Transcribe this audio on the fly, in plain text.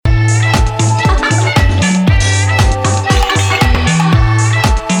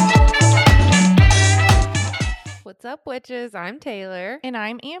up, witches? I'm Taylor. And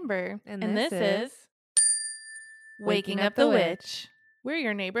I'm Amber. And this is Waking Up the Witch. We're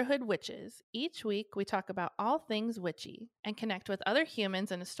your neighborhood witches. Each week, we talk about all things witchy and connect with other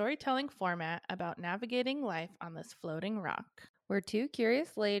humans in a storytelling format about navigating life on this floating rock. We're two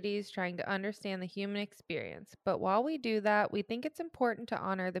curious ladies trying to understand the human experience. But while we do that, we think it's important to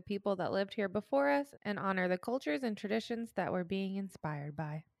honor the people that lived here before us and honor the cultures and traditions that we're being inspired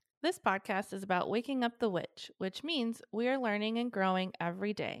by. This podcast is about waking up the witch, which means we are learning and growing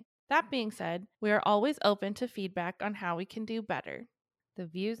every day. That being said, we are always open to feedback on how we can do better. The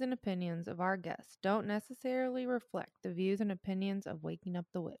views and opinions of our guests don't necessarily reflect the views and opinions of Waking Up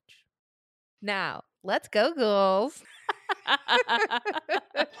the Witch. Now, let's go, ghouls.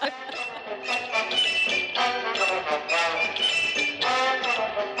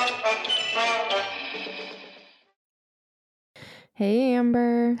 Hey,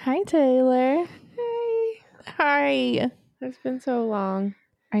 Amber. Hi, Taylor. Hey. Hi. It's been so long.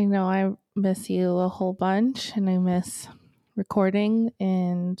 I know I miss you a whole bunch, and I miss recording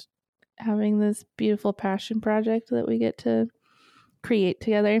and having this beautiful passion project that we get to create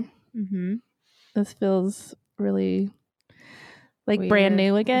together. Mm-hmm. This feels really like Weird. brand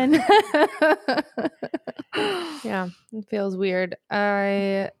new again. Yeah, it feels weird.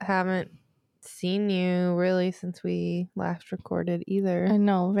 I haven't seen you really since we last recorded either. I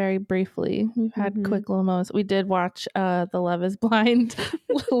know, very briefly. We've had Mhm. quick little moments. We did watch The Love is Blind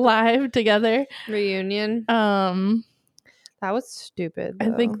live together. Reunion. That was stupid,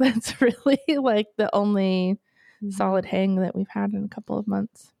 though. I think that's really like the only solid hang that we've had in a couple of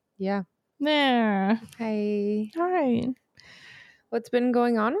months. Yeah. Yeah. Hey. Hi. What's been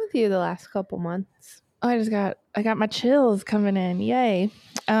going on with you the last couple months? Oh, I got my chills coming in. Yay.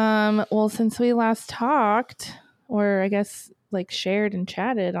 Well, since we last talked, or I guess like shared and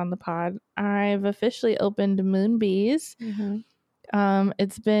chatted on the pod, I've officially opened Moonbees. Mm-hmm.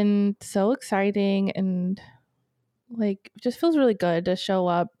 It's been so exciting and like it just feels really good to show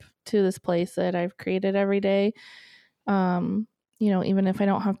up to this place that I've created every day. Even if I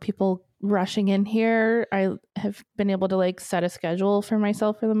don't have people rushing in here, I have been able to like set a schedule for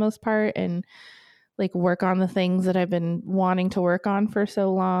myself for the most part and like work on the things that I've been wanting to work on for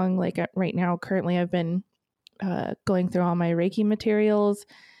so long. Like right now, currently I've been going through all my Reiki materials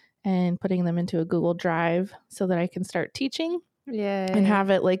and putting them into a Google Drive so that I can start teaching. Yay. And have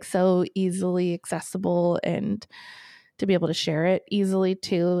it like so easily accessible and to be able to share it easily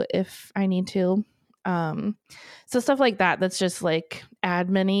too if I need to. So stuff like that's just like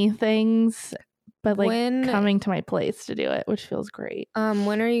admin-y things, but like coming to my place to do it, which feels great.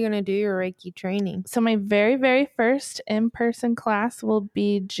 When are you going to do your Reiki training? So my very, very first in-person class will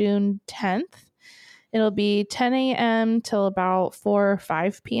be June 10th. It'll be 10 a.m. till about 4 or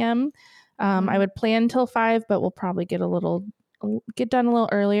 5 p.m. I would plan till 5, but we'll probably get done a little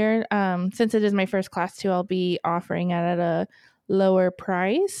earlier. Since it is my first class too, I'll be offering it at a lower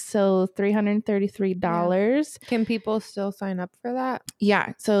price, so $333. Yeah. Can people still sign up for that?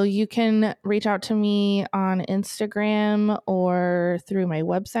 Yeah, so you can reach out to me on Instagram or through my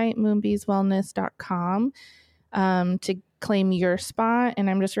website, moonbeeswellness.com, to claim your spot. And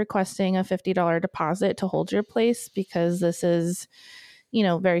I'm just requesting a $50 deposit to hold your place because this is,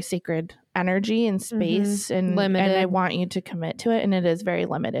 very sacred energy and space and limited. And I want you to commit to it. And it is very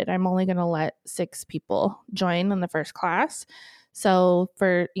limited. I'm only going to let 6 people join in the first class. So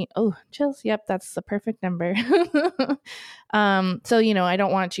for, chills. Yep. That's the perfect number. So, I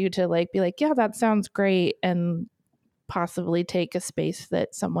don't want you to like, be like, yeah, that sounds great. And possibly take a space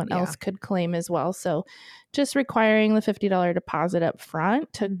that someone else could claim as well. So just requiring the $50 deposit up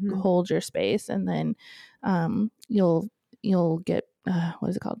front to hold your space. And then, you'll get, what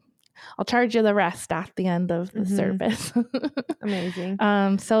is it called? I'll charge you the rest at the end of the service. Amazing.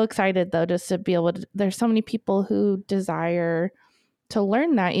 So excited though, just to be able to, there's so many people who desire to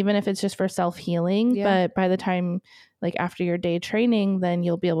learn that, even if it's just for self-healing. Yeah. But by the time, like after your day training, then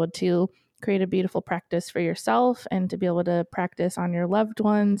you'll be able to create a beautiful practice for yourself and to be able to practice on your loved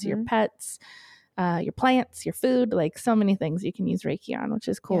ones, your pets, your plants, your food, like so many things you can use Reiki on, which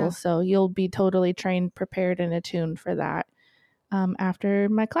is cool. Yeah. So you'll be totally trained, prepared, and attuned for that after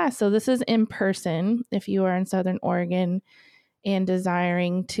my class. So this is in person if you are in Southern Oregon and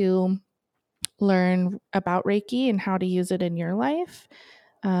desiring to learn about Reiki and how to use it in your life.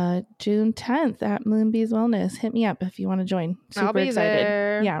 June 10th at Moonbees Wellness. Hit me up if you want to join. Super I'll be excited.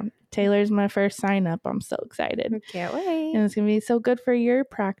 there. Yeah. Taylor's my first sign up. I'm so excited. Can't wait. And it's going to be so good for your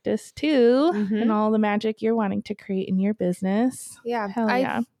practice too and all the magic you're wanting to create in your business. Yeah. Hell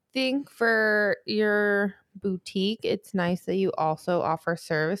yeah. I think for your boutique, it's nice that you also offer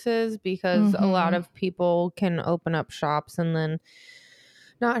services, because a lot of people can open up shops and then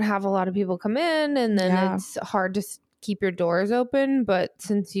not have a lot of people come in, and then it's hard to keep your doors open. But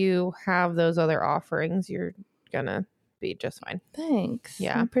since you have those other offerings, you're gonna be just fine. Thanks.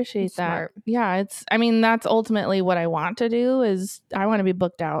 Yeah, I appreciate that. smart. Yeah, I mean, that's ultimately what I want to do. Is I want to be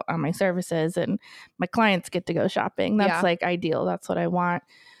booked out on my services and my clients get to go shopping. That's like ideal. That's what I want.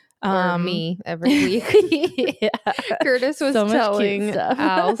 Or me every week. Yeah. Curtis was So much cute telling stuff.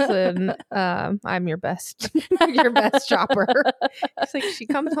 Allison, I'm your best shopper. It's like she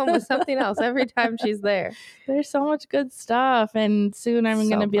comes home with something else every time she's there. There's so much good stuff, and soon I'm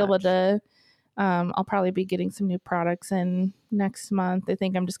going to be able much. to. I'll probably be getting some new products in next month. I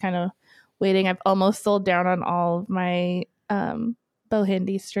think I'm just kind of waiting. I've almost sold down on all of my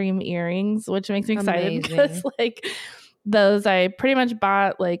Bohindi Stream earrings, which makes me excited because like those I pretty much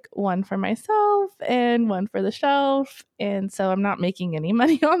bought like one for myself and one for the shelf, and so I'm not making any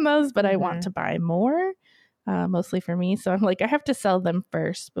money on those, but I want to buy more, mostly for me. So I'm like, I have to sell them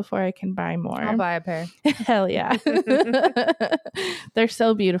first before I can buy more. I'll buy a pair. Hell yeah. They're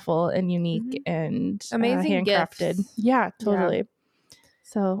so beautiful and unique and amazing handcrafted. Gifts. Yeah, totally. Yeah.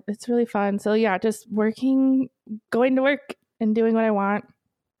 So it's really fun. So yeah, just going to work and doing what I want.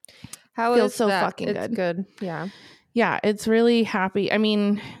 How feels is so that? fucking It's good. Yeah. Yeah, it's really happy. I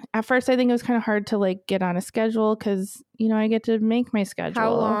mean, at first I think it was kind of hard to like get on a schedule because, I get to make my schedule.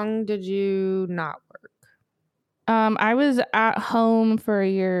 How long did you not work? I was at home for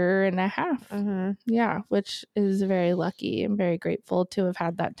 1.5 years. Yeah, which is very lucky. I'm very grateful to have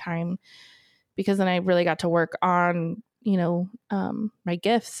had that time, because then I really got to work on, my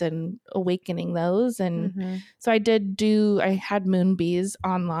gifts and awakening those. And so I had Moonbees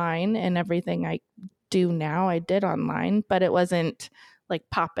online, and everything I do now I did online, but it wasn't like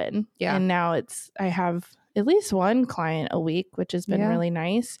poppin'. Yeah. And now I have at least one client a week, which has been really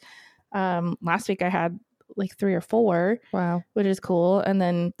nice. Last week I had like 3 or 4. Wow. Which is cool. And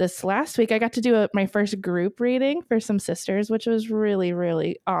then this last week I got to do my first group reading for some sisters, which was really,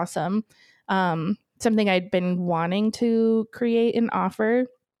 really awesome. Something I'd been wanting to create and offer.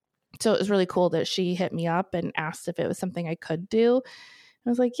 So it was really cool that she hit me up and asked if it was something I could do. I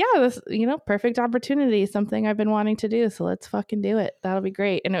was like, yeah, this, perfect opportunity, something I've been wanting to do. So let's fucking do it. That'll be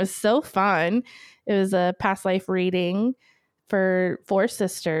great. And it was so fun. It was a past life reading for 4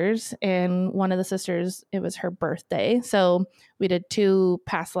 sisters, and one of the sisters, it was her birthday. So we did 2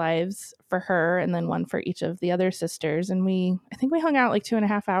 past lives for her and then one for each of the other sisters. And I think we hung out like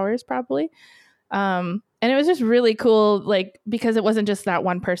 2.5 hours probably. And it was just really cool, like, because it wasn't just that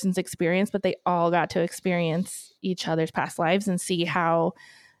one person's experience, but they all got to experience each other's past lives and see how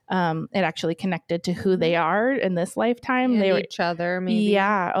it actually connected to who they are in this lifetime. And they were each other, maybe.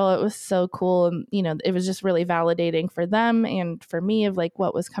 Yeah. Oh, it was so cool. And, it was just really validating for them and for me of like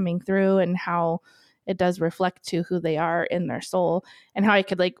what was coming through and how it does reflect to who they are in their soul, and how I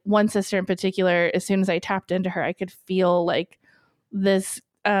could, like, one sister in particular, as soon as I tapped into her, I could feel like this,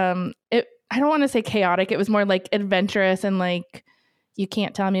 I don't want to say chaotic. It was more like adventurous and like, you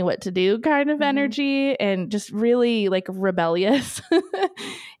can't tell me what to do kind of energy, and just really like rebellious.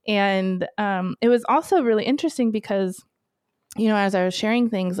 And it was also really interesting because, as I was sharing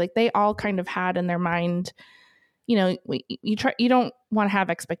things, like they all kind of had in their mind, you don't want to have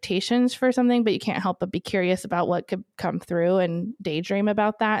expectations for something, but you can't help but be curious about what could come through and daydream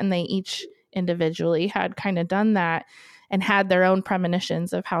about that. And they each individually had kind of done that and had their own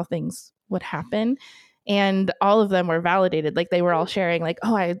premonitions of how things would happen. And all of them were validated. Like they were all sharing like,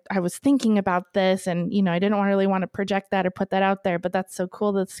 oh, I was thinking about this, and, I didn't really want to project that or put that out there, but that's so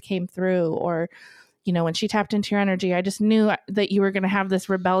cool that this came through. Or, when she tapped into your energy, I just knew that you were going to have this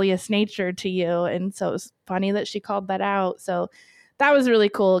rebellious nature to you. And so it was funny that she called that out. So that was really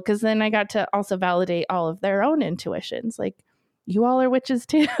cool, because then I got to also validate all of their own intuitions. Like, you all are witches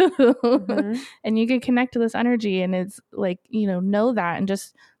too. And you can connect to this energy, and it's like, know that, and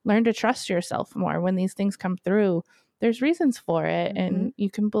just learn to trust yourself more when these things come through. There's reasons for it, and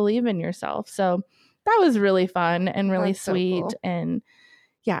you can believe in yourself. So that was really fun and really sweet. So cool. And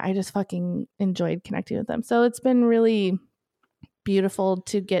yeah, I just fucking enjoyed connecting with them. So it's been really beautiful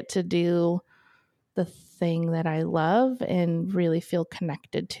to get to do the thing that I love and really feel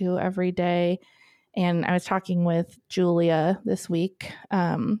connected to every day. And I was talking with Julia this week,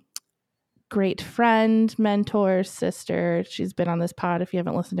 great friend, mentor, sister. She's been on this pod. If you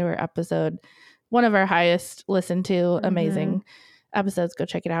haven't listened to her episode, one of our highest listened to, amazing episodes, go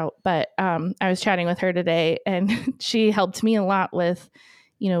check it out. But I was chatting with her today, and she helped me a lot with,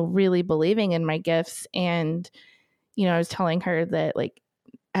 really believing in my gifts. And, I was telling her that, like,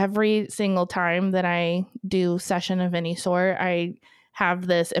 every single time that I do session of any sort, I have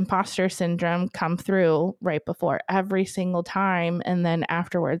this imposter syndrome come through right before every single time. And then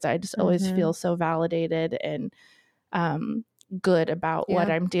afterwards, I just always feel so validated and good about what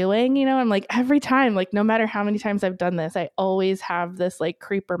I'm doing. You know, I'm like, every time, like, no matter how many times I've done this, I always have this like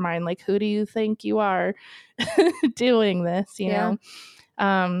creeper mind, like, who do you think you are doing this, you know?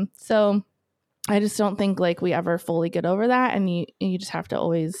 So I just don't think like we ever fully get over that. And you just have to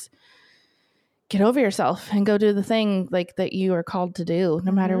always get over yourself and go do the thing like that you are called to do,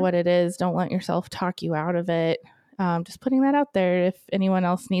 no matter what it is. Don't let yourself talk you out of it. Just putting that out there. If anyone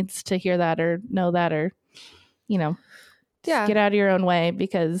else needs to hear that or know that, or, you know, just get out of your own way,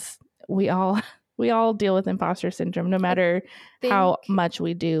 because we all deal with imposter syndrome, no matter how much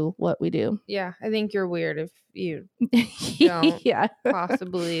we do what we do. Yeah, I think you're weird if you don't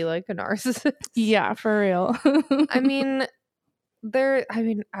possibly like a narcissist. Yeah, for real. I mean,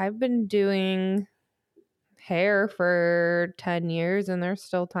 I've been doing hair for 10 years, and there's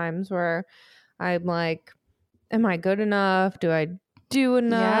still times where I'm like, am I good enough? Do I do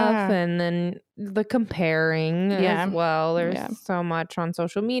enough? And then the comparing as well. There's so much on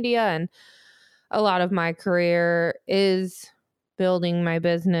social media, and a lot of my career is building my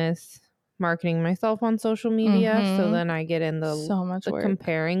business, marketing myself on social media. So then I get in the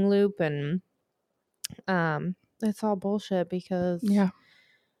comparing loop, and it's all bullshit because I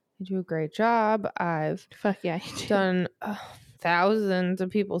do a great job. I've done thousands of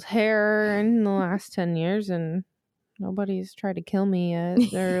people's hair in the last 10 years, and nobody's tried to kill me yet.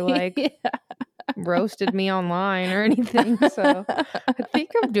 They're like roasted me online or anything. So I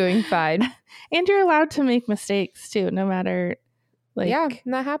think I'm doing fine. And you're allowed to make mistakes too, no matter like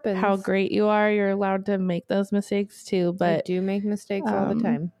that happens. How great you are. You're allowed to make those mistakes too. But I do make mistakes all the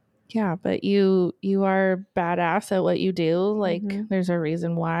time. Yeah, but you are badass at what you do. Like there's a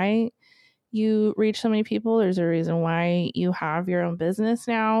reason why you reach so many people. There's a reason why you have your own business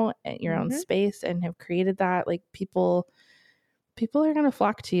now at your own space and have created that. Like people are going to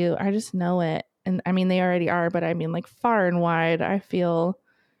flock to you. I just know it. And I mean, they already are, but I mean, like far and wide, I feel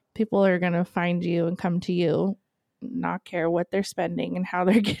people are going to find you and come to you, not care what they're spending and how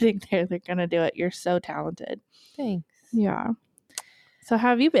they're getting there. They're going to do it. You're so talented. Thanks. Yeah. So how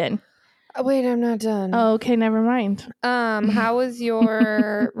have you been? Oh, wait, I'm not done. Oh, okay. Never mind. How was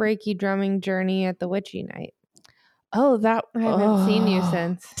your Reiki drumming journey at the witchy night? Oh, I haven't seen you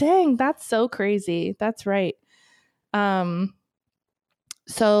since. Dang, that's so crazy. That's right.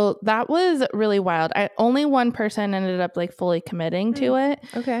 So that was really wild. Only one person ended up like fully committing to it.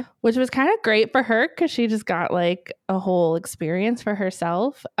 Okay. Which was kind of great for her because she just got like a whole experience for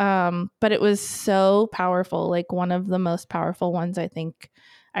herself. But it was so powerful, like one of the most powerful ones I think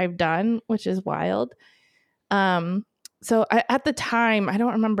I've done, which is wild. So at the time, I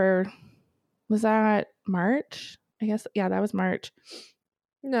don't remember, was that March? I guess, yeah, that was March.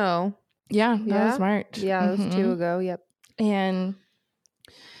 No. Yeah, that was March. Yeah, it was 2 ago. Yep. And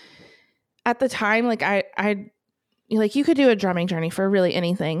at the time, like I like you could do a drumming journey for really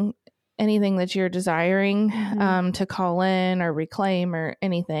anything that you're desiring to call in or reclaim or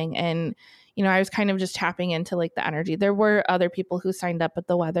anything. And, you know, I was kind of just tapping into like the energy. There were other people who signed up, but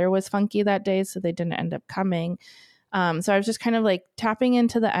the weather was funky that day, so they didn't end up coming. So I was just kind of like tapping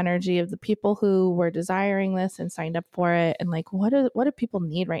into the energy of the people who were desiring this and signed up for it. And like, what do people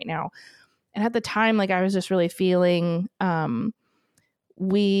need right now? And at the time, like I was just really feeling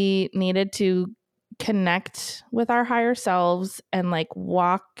we needed to connect with our higher selves and like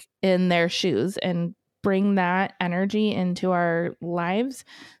walk in their shoes and bring that energy into our lives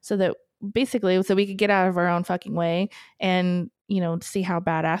so that basically so we could get out of our own fucking way and, you know, see how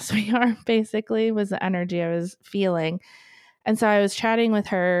badass we are, basically, was the energy I was feeling. And so I was chatting with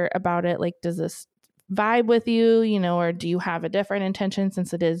her about it, like, does this vibe with you, you know, or do you have a different intention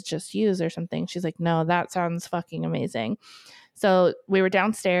since it is just use or something? She's like, no, that sounds fucking amazing. So we were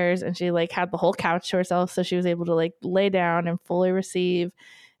downstairs and she like had the whole couch to herself. So she was able to like lay down and fully receive.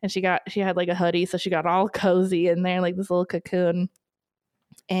 And she had like a hoodie. So she got all cozy in there, like this little cocoon.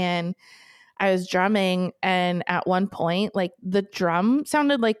 And I was drumming. And at one point, like the drum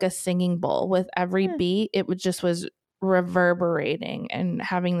sounded like a singing bowl with every beat. It was reverberating and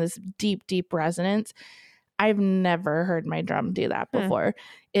having this deep, deep resonance. I've never heard my drum do that before.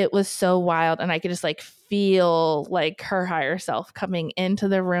 It was so wild. And I could just like feel like her higher self coming into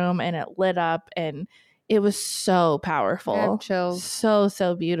the room, and it lit up, and it was so powerful. I have chills.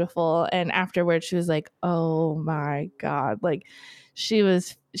 So beautiful. And afterwards she was like, oh my God. Like she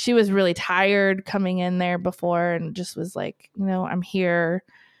was really tired coming in there before and just was like, you know, I'm here.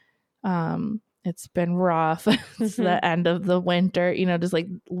 it's been rough. It's the end of the winter, just like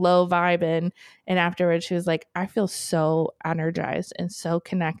low vibing. And afterwards she was like, I feel so energized and so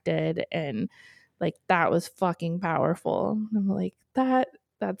connected, and like that was fucking powerful. And I'm like,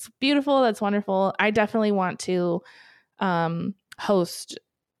 that's beautiful, that's wonderful. I definitely want to host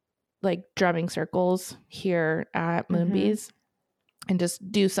like drumming circles here at Moonbees and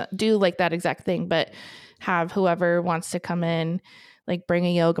just do like that exact thing, but have whoever wants to come in, like bring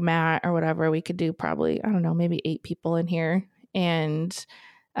a yoga mat or whatever. We could do probably, I don't know, maybe 8 people in here, and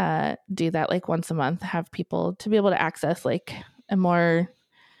do that like once a month, have people to be able to access like a more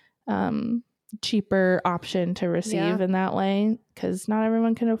cheaper option to receive in that way, because not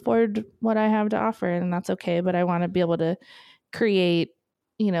everyone can afford what I have to offer, and that's okay. But I want to be able to create,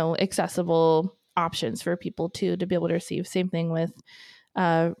 accessible options for people too, to be able to receive. Same thing with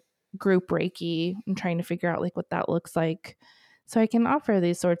group Reiki. I'm trying to figure out like what that looks like, so I can offer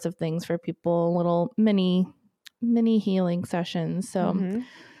these sorts of things for people, little mini healing sessions. So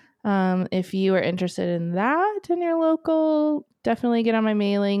if you are interested in that in your local, definitely get on my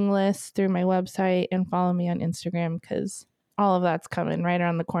mailing list through my website and follow me on Instagram, because all of that's coming right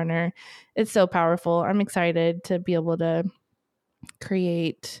around the corner. It's so powerful. I'm excited to be able to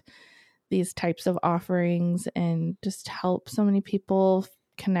create these types of offerings and just help so many people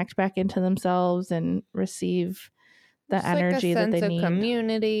connect back into themselves and receive the just energy like a that they sense of need.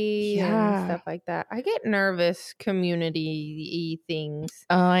 community and stuff like that. I get nervous community things.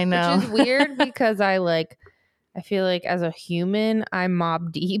 Oh, I know. Which is weird because I feel like as a human, I'm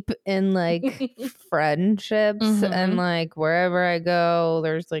mob deep in like friendships and like wherever I go,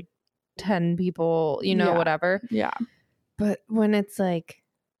 there's like 10 people, whatever. Yeah. But when it's like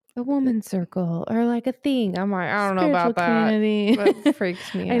a woman's circle or like a thing, I'm like, I don't know about community. That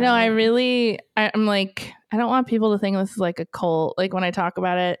freaks me out. I know. I'm like, I don't want people to think this is like a cult, like when I talk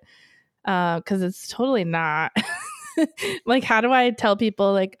about it, because it's totally not. Like, how do I tell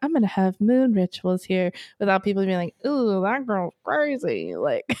people like I'm gonna have moon rituals here without people being like, ooh, that girl's crazy,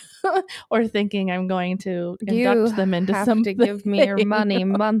 like, or thinking I'm going to induct them into something. To give me your money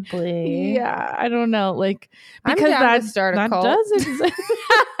monthly. Yeah, I don't know, like, because I'm down to start a cult. Does exist.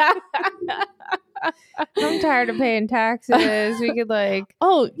 I'm tired of paying taxes. We could like,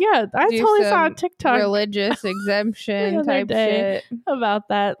 oh yeah, I totally saw a TikTok religious exemption type shit about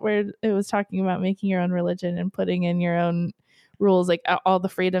that, where it was talking about making your own religion and putting in your own rules, like all the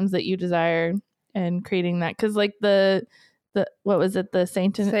freedoms that you desire, and creating that, because like the what was it, the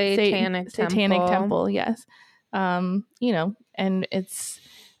satanic temple, yes, and it's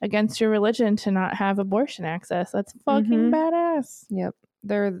against your religion to not have abortion access. That's fucking badass. Yep,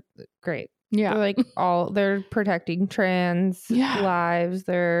 they're great. Yeah, they're like they're protecting trans lives,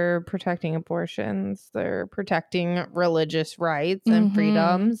 they're protecting abortions, they're protecting religious rights and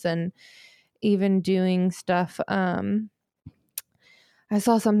freedoms, and even doing stuff. I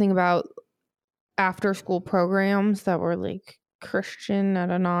saw something about after school programs that were like Christian at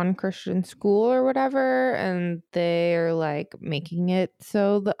a non-Christian school or whatever, and they're like making it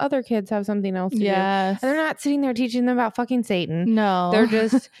so the other kids have something else to do. And they're not sitting there teaching them about fucking Satan. No, they're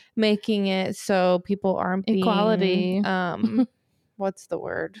just making it so people aren't equality. What's the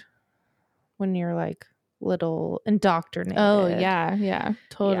word when you're like little indoctrinated? Oh yeah,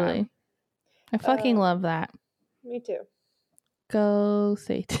 totally. Yeah. I fucking love that. Me too. Go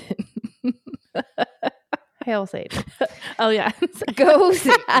Satan. Hail Satan. Oh yeah. Go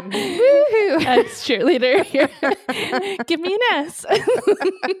Satan. Woohoo. Ex cheerleader here. Give me an S.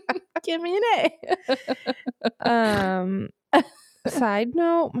 Give me an A. Side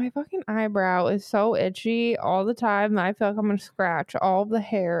note, my fucking eyebrow is so itchy all the time. I feel like I'm gonna scratch all the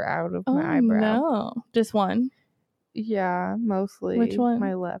hair out of my eyebrow. No. Just one? Yeah, mostly. Which one?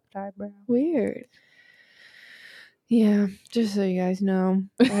 My left eyebrow. Weird. Yeah, just so you guys know,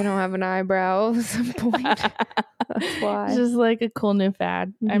 I don't have an eyebrow at some point. That's why. It's just like a cool new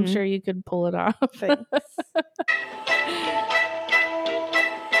fad. I'm sure you could pull it off. Thanks.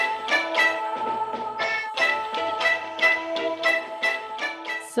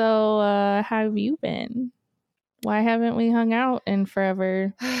 So, how have you been? Why haven't we hung out in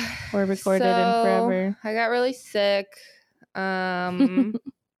forever or recorded in forever? I got really sick. Okay,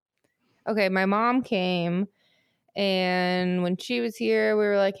 my mom came, and when she was here, we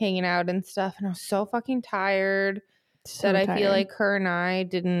were like hanging out and stuff, and I was so fucking tired that I feel like her and I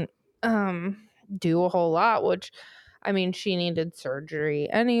didn't do a whole lot, which, I mean, she needed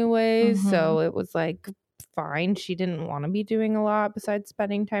surgery anyways, so it was like fine. She didn't want to be doing a lot besides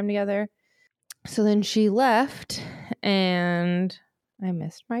spending time together. So then she left, and I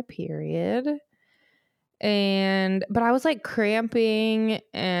missed my period. But I was like cramping,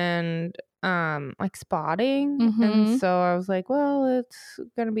 and like spotting. Mm-hmm. And so I was like, well, it's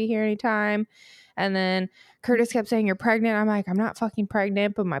gonna be here anytime. And then Curtis kept saying, you're pregnant. I'm like, I'm not fucking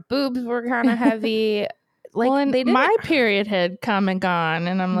pregnant, but my boobs were kind of heavy. Like, well, and they didn't. my period had come and gone,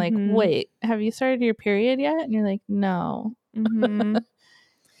 and I'm like, Mhm. wait, have you started your period yet? And you're like, no. Mm-hmm.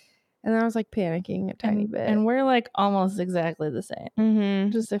 And I was like panicking a tiny bit. And we're like almost exactly the same.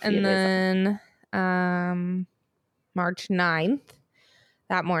 Mm-hmm. Just a few And days then March 9th,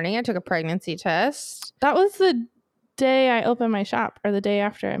 that morning, I took a pregnancy test. That was the day I opened my shop, or the day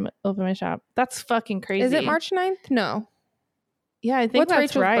after I opened my shop. That's fucking crazy. Is it March 9th? No. Yeah, I think What's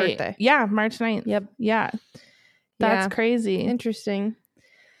that's Rachel's right. birthday? Yeah, March 9th. Yep. Yeah. That's crazy. Interesting.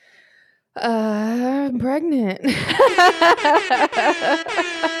 I'm pregnant.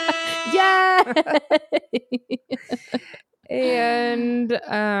 Yeah. And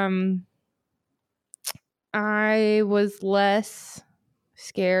I was less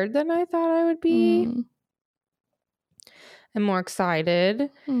scared than I thought I would be. I'm more excited.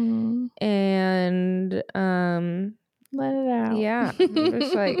 And let it out. Yeah. I'm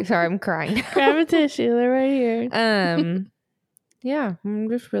just like, sorry, I'm crying. Grab a tissue. They're right here. Yeah, I'm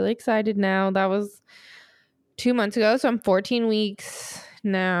just really excited now. That was 2 months ago, so I'm 14 weeks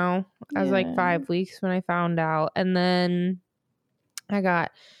now. I was like 5 weeks when I found out, and then I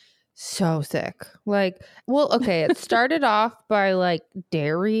got so sick. Like, well, okay, it started off by like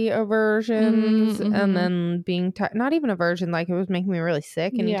dairy aversions, and then being not even aversion, like it was making me really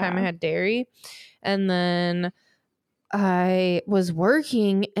sick anytime I had dairy, and then I was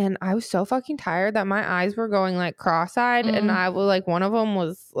working and I was so fucking tired that my eyes were going like cross-eyed, and I was like, one of them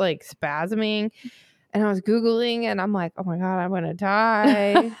was like spasming, and I was Googling, and I'm like, oh my God, I'm gonna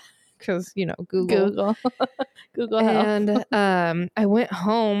die. Because, you know, Google Health. And I went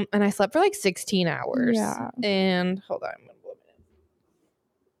home and I slept for like 16 hours. Yeah. And hold on.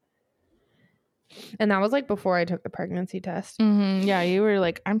 And that was like before I took the pregnancy test. Yeah, you were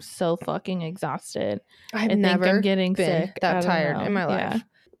like, I'm so fucking exhausted. I think I'm getting been sick. that tired in my life.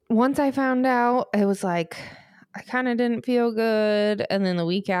 Once I found out, it was like, I kind of didn't feel good. And then the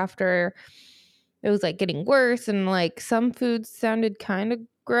week after, it was like getting worse. And like some foods sounded kind of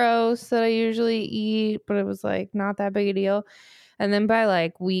gross that I usually eat, but it was like not that big a deal. And then by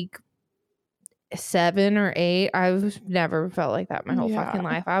like week 7 or 8, I've never felt like that my whole fucking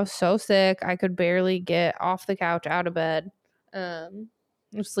life. I was so sick. I could barely get off the couch out of bed. I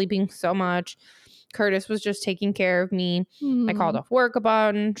was sleeping so much. Curtis was just taking care of me. I called off work a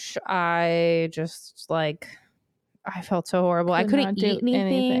bunch. I just like, I felt so horrible. I couldn't eat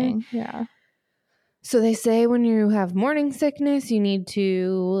anything. Yeah. So they say when you have morning sickness, you need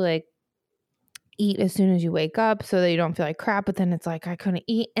to like eat as soon as you wake up so that you don't feel like crap. But then it's like, I couldn't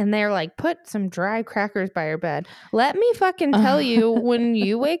eat. And they're like, put some dry crackers by your bed. Let me fucking tell you, when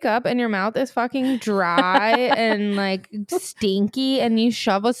you wake up and your mouth is fucking dry and like stinky, and you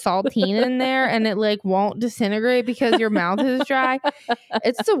shove a saltine in there and it like won't disintegrate because your mouth is dry,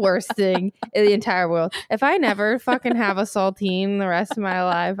 it's the worst thing in the entire world. If I never fucking have a saltine the rest of my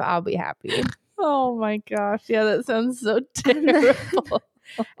life, I'll be happy. Oh my gosh. Yeah, that sounds so terrible.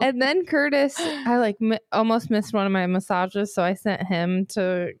 And then Curtis, I like almost missed one of my massages, so I sent him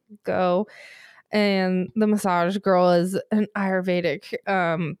to go. And the massage girl is an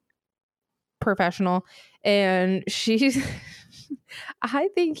Ayurvedic professional, and she's I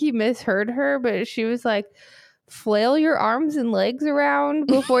think he misheard her, but she was like, flail your arms and legs around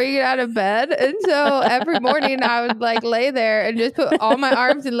before you get out of bed. And so every morning I would like lay there and just put all my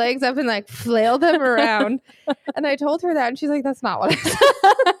arms and legs up and like flail them around. And I told her that, and she's like, that's not what I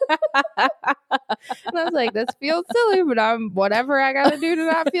said. And I was like, this feels silly, but I'm whatever I gotta do to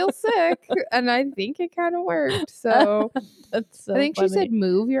not feel sick. And I think it kind of worked. So that's so I think funny. she said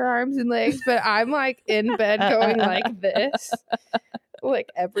move your arms and legs, but I'm like in bed going like this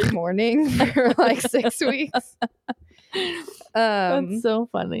like every morning for like 6 weeks. That's so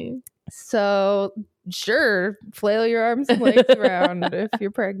funny. So sure, flail your arms and legs around if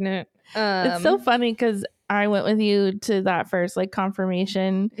you're pregnant. It's so funny because I went with you to that first like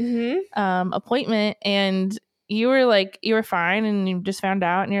confirmation appointment, and you were fine, and you just found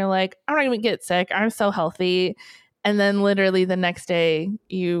out, and you're like, I'm not gonna get sick. I'm so healthy. And then literally the next day,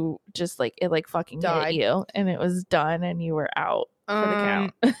 you just like it like fucking died. hit you, and it was done, and you were out for the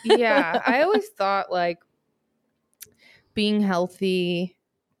count. Yeah, I always thought like being healthy,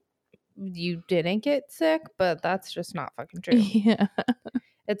 you didn't get sick, but that's just not fucking true. Yeah,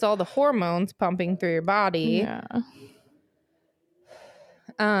 it's all the hormones pumping through your body. Yeah.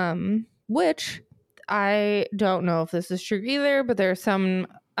 Which I don't know if this is true either, but there's some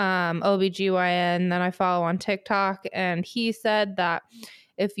OBGYN that I follow on TikTok, and he said that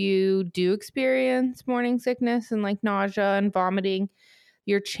if you do experience morning sickness and like nausea and vomiting,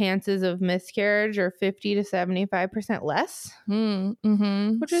 your chances of miscarriage are 50 to 75% less,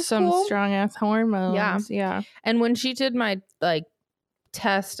 which is Some cool. strong ass hormones. Yeah. And when she did my like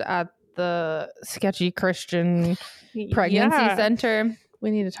test at the sketchy Christian pregnancy center,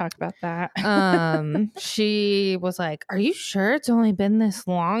 we need to talk about that. She was like, "Are you sure it's only been this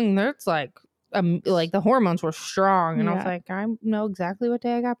long?" There's like the hormones were strong, and I was like, "I know exactly what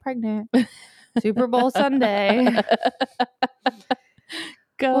day I got pregnant." Super Bowl Sunday.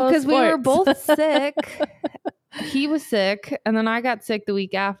 Because we were both sick. He was sick, and then I got sick the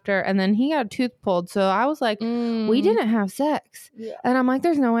week after, and then he got a tooth pulled. So I was like, we didn't have sex. Yeah. And I'm like,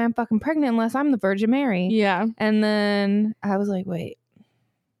 there's no way I'm fucking pregnant unless I'm the Virgin Mary. Yeah. And then I was like, wait,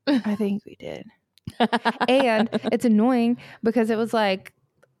 I think we did. And it's annoying because it was like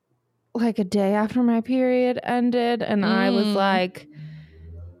a day after my period ended, and I was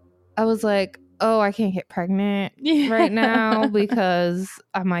like, oh, I can't get pregnant right now because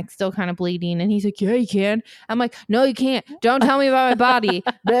I'm like still kind of bleeding. And he's like, yeah, you can. I'm like, no, you can't. Don't tell me about my body.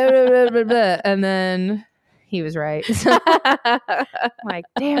 Blah, blah, blah, blah, blah. And then he was right. So I'm like,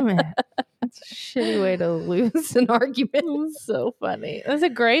 damn it. That's a shitty way to lose an argument. So funny. That's a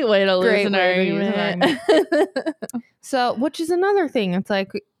great way to lose an argument. So, which is another thing. It's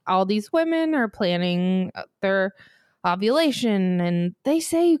like all these women are planning their ovulation, and they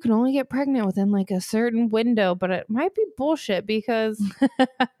say you can only get pregnant within like a certain window, but it might be bullshit because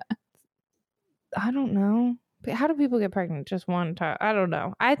I don't know. How do people get pregnant just one time? I don't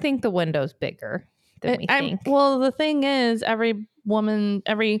know. I think the window's bigger than we think. Well, the thing is, every woman,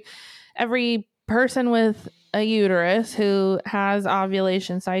 every person with a uterus who has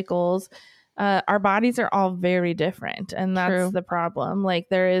ovulation cycles, our bodies are all very different, and that's the problem. Like,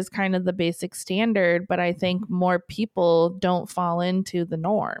 there is kind of the basic standard, but I think more people don't fall into the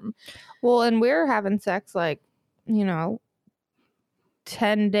norm. Well, and we're having sex like, 10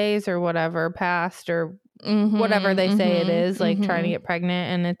 days or whatever past, or whatever they say it is, like trying to get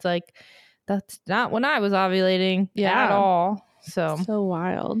pregnant, and it's like, that's not when I was ovulating at all. So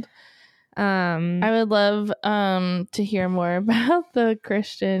wild. I would love to hear more about the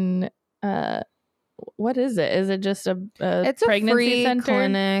Christian. What is it? Is it just it's pregnancy a free center?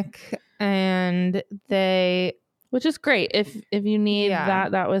 Clinic, and which is great if you need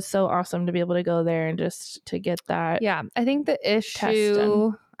that was so awesome to be able to go there and just to get that. Yeah, I think the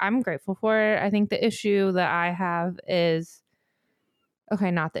issue, I'm grateful for it. I think the issue that I have is,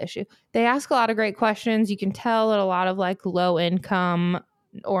 okay, not the issue. They ask a lot of great questions. You can tell that a lot of like low income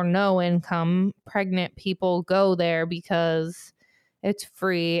or no income pregnant people go there because it's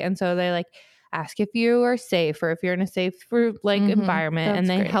free, and so they like ask if you are safe or if you're in a safe environment. That's and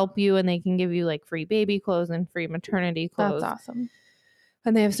they great. Help you, and they can give you like free baby clothes and free maternity clothes. That's awesome.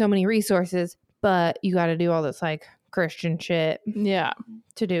 And they have so many resources, but you got to do all this like Christian shit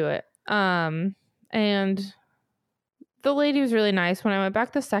to do it. And the lady was really nice. When I went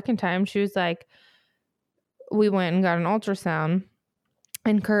back the second time, she was like, we went and got an ultrasound,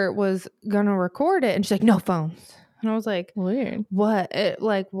 and Kurt was gonna record it, and she's like, no phones. And I was like, weird. What?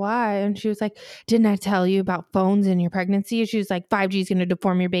 Why? And she was like, didn't I tell you about phones in your pregnancy? She was like, 5G is going to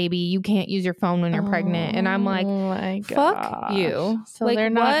deform your baby. You can't use your phone when you're pregnant. And I'm like, fuck you. So like,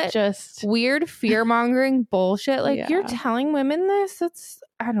 they're not just weird fear-mongering bullshit. Like, you're telling women this? That's,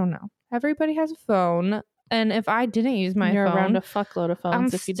 I don't know. Everybody has a phone. And if I didn't use my you're phone, around a fuckload of phones. I'm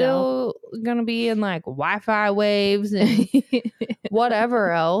if you still going to be in like Wi-Fi waves and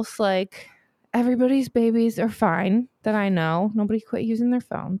whatever else. Like, everybody's babies are fine that I know. Nobody quit using their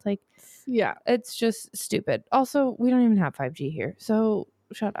phones. Like, it's just stupid. Also, we don't even have 5G here, so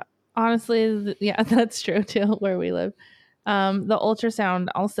shut up. Honestly, that's true too, where we live. The ultrasound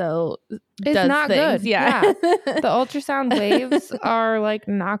also is not things. good. Yeah. The ultrasound waves are like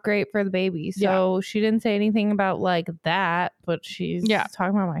not great for the baby. So she didn't say anything about like that, but she's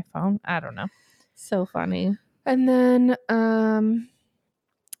talking about my phone. I don't know. So funny. And then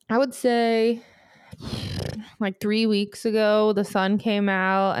I would say like 3 weeks ago, the sun came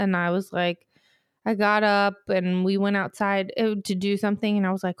out, and I was like, I got up and we went outside to do something, and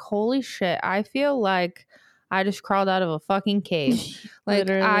I was like, holy shit, I feel like I just crawled out of a fucking cave. Like,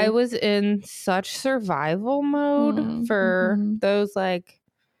 I was in such survival mode for those like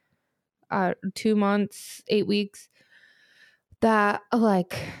 2 months, 8 weeks, that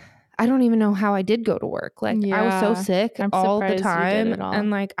like, I don't even know how I did go to work. Like, I was so sick all the time. And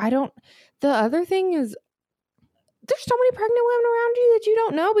like, the other thing is, there's so many pregnant women around you that you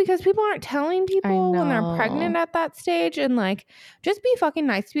don't know because people aren't telling people when they're pregnant at that stage. And like, just be fucking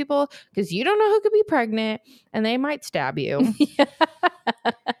nice to people because you don't know who could be pregnant and they might stab you. Yeah.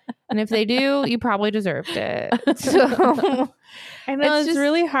 And if they do, you probably deserved it. So I know it's just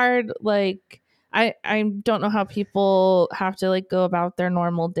really hard. Like, I don't know how people have to like go about their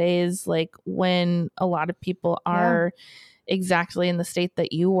normal days, like when a lot of people are exactly in the state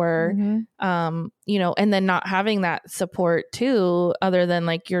that you were, you know, and then not having that support too, other than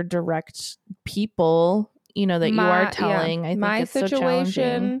like your direct people, you know, that you are telling. I think my it's so challenging.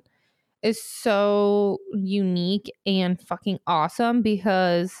 situation is so unique and fucking awesome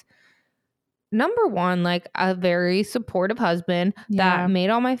because number one, like a very supportive husband that made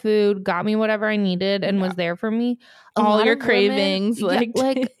all my food, got me whatever I needed, and was there for me. All your cravings, women,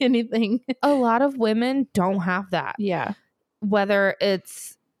 like anything. A lot of women don't have that. Yeah. Whether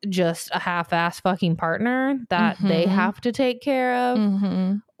it's just a half-ass fucking partner that they have to take care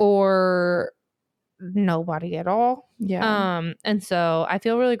of, or nobody at all. Yeah. And so I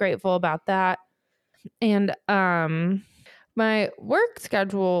feel really grateful about that. And my work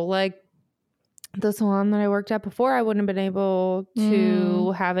schedule, like the salon that I worked at before, I wouldn't have been able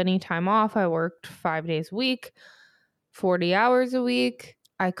to have any time off. I worked 5 days a week, 40 hours a week.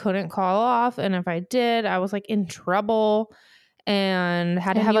 I couldn't call off. And if I did, I was like in trouble and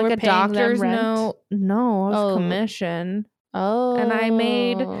had to have like a doctor's note. No, I was commission. Oh. And I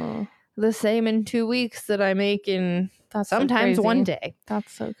made the same in 2 weeks that I make in sometimes one day.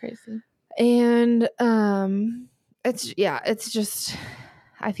 That's so crazy. And it's just,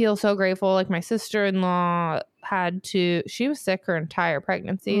 I feel so grateful. Like my sister-in-law she was sick her entire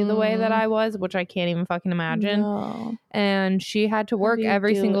pregnancy the way that I was, which I can't even fucking imagine. No. And she had to work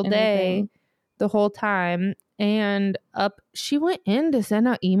every single day the whole time. And she went in to send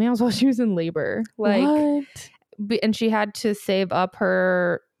out emails while she was in labor. Like, what? And she had to save up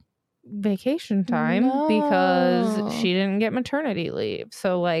her vacation time because she didn't get maternity leave.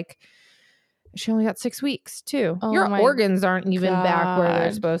 So like, she only got 6 weeks too. Your organs aren't even back where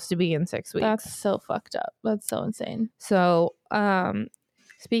they're supposed to be in 6 weeks. That's so fucked up. That's so insane. So,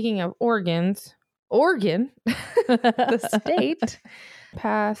 speaking of organs, Oregon, the state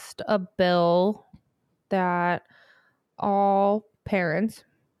passed a bill that all parents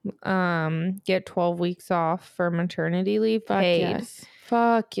get 12 weeks off for maternity leave paid.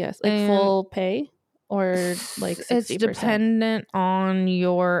 Fuck yes. Like and full pay or like 60%? It's dependent on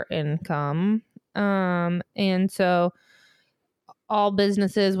your income. And so all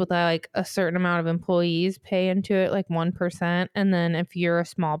businesses with like a certain amount of employees pay into it like 1%. And then if you're a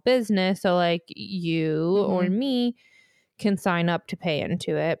small business, so like you or me can sign up to pay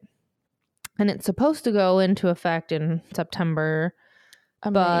into it. And it's supposed to go into effect in September.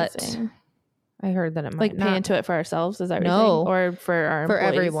 Amazing. But I heard that it might like pay into it for ourselves. Is that what you're saying? Or for our employees? For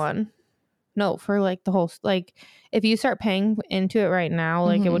everyone. No, for like the whole, like if you start paying into it right now,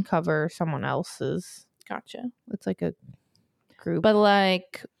 like it would cover someone else's. Gotcha. It's like a group. But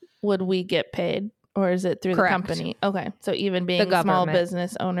like, would we get paid or is it through the company? Okay. So even being small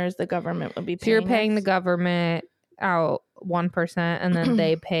business owners, the government would be paying. So you're paying the government out 1% and then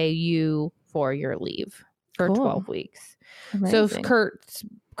they pay you for your leave for 12 weeks. Amazing. So Kurt's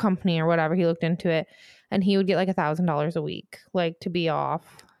company or whatever, he looked into it and he would get like $1,000 a week, like to be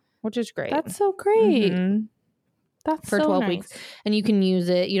off, which is great. That's so great. That's for so 12 nice. weeks. And you can use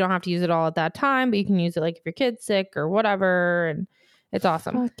it. You don't have to use it all at that time, but you can use it like if your kid's sick or whatever. And it's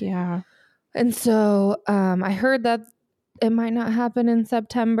awesome. Fuck yeah. And so I heard that it might not happen in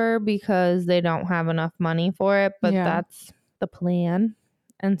September because they don't have enough money for it, but that's the plan.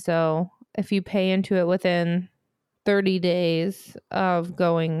 And so if you pay into it within 30 days of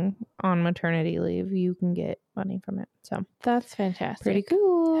going on maternity leave, you can get money from it. So that's fantastic. Pretty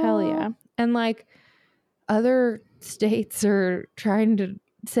cool. Hell yeah. And like other states are trying to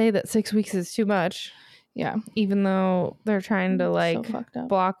say that 6 weeks is too much. Yeah. Even though they're trying to like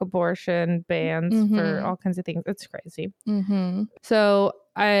block abortion bans for all kinds of things. It's crazy. So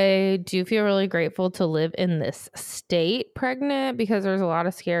I do feel really grateful to live in this state pregnant because there's a lot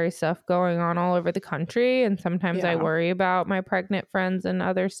of scary stuff going on all over the country. And sometimes I worry about my pregnant friends in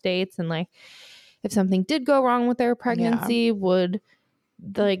other states. And like, if something did go wrong with their pregnancy, would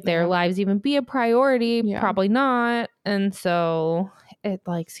like their lives even be a priority? Probably not. And so it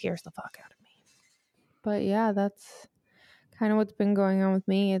like scares the fuck out of me. But yeah, that's kind of what's been going on with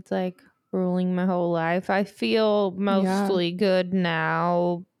me. It's like ruling my whole life. I feel mostly good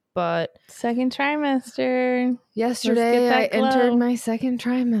now, but second trimester. Yesterday I entered my second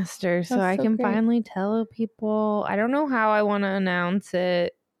trimester, so I can finally tell people. I don't know how I want to announce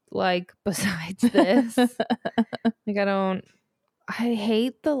it. like besides this. Like I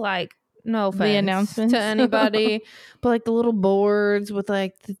hate the like, no offense announcements to anybody, but like the little boards with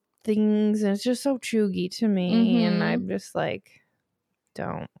like the things, and it's just so chuggy to me, and I'm just like,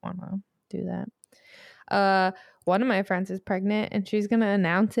 don't want to do that. One of my friends is pregnant, and she's gonna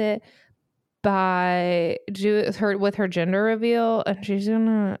announce it with her gender reveal, and she's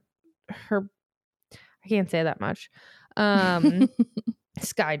gonna I can't say that much.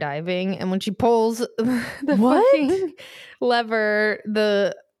 Skydiving, and when she pulls the fucking lever,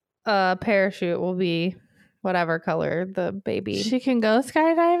 the parachute will be whatever color the baby. She can go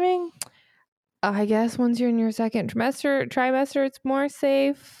skydiving? I guess once you're in your second trimester, it's more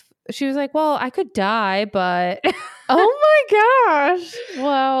safe. She was like, well, I could die, but oh my gosh.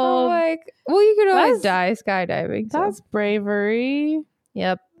 Well, I'm like, well, you could always die skydiving. That's bravery.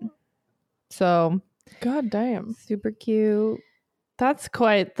 Yep. So God damn. Super cute. That's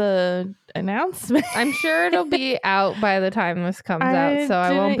quite the announcement. I'm sure it'll be out by the time this comes out, so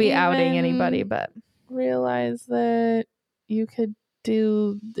I won't be outing anybody, but realize that you could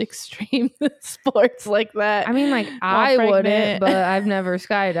do extreme sports like that. I mean, like, I wouldn't, but I've never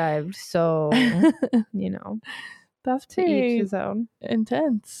skydived, so you know, that's to each his own.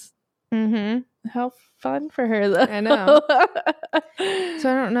 Intense. Mm-hmm. How fun for her, though. I know.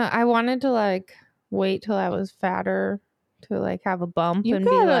 So I don't know. I wanted to like wait till I was fatter to like have a bump and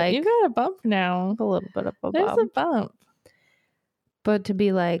be like, you got a bump now. A little bit of a There's bump. a bump. But to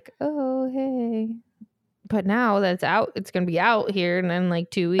be like, oh, hey. But now that it's out, it's going to be out here. And then like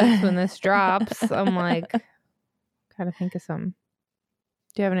 2 weeks when this drops, I'm like, gotta think of something.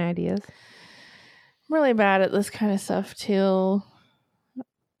 Do you have any ideas? I'm really bad at this kind of stuff too.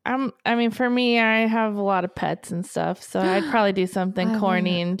 I mean, for me, I have a lot of pets and stuff, so I'd probably do something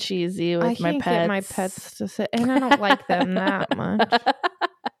corny and cheesy with my pets. I can't get my pets to sit, and I don't like them that much.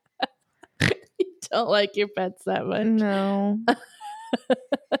 You don't like your pets that much? No.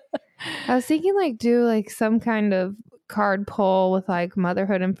 I was thinking like do like some kind of card pull with like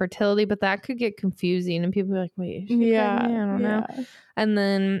motherhood and fertility, but that could get confusing and people are like, wait, is she pregnant? I don't know. And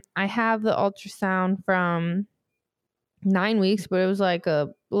then I have the ultrasound from 9 weeks, but it was like a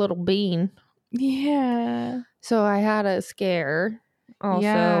little bean. Yeah. So I had a scare also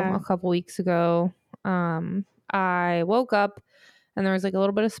a couple weeks ago. I woke up and there was like a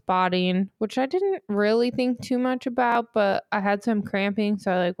little bit of spotting, which I didn't really think too much about, but I had some cramping,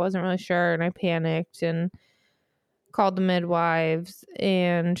 so I like wasn't really sure, and I panicked and called the midwives,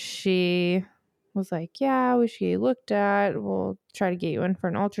 and she was like, yeah, we should get you looked at. We'll try to get you in for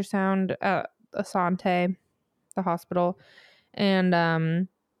an ultrasound at Asante, the hospital. And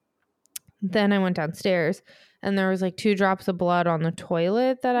then I went downstairs and there was like 2 drops of blood on the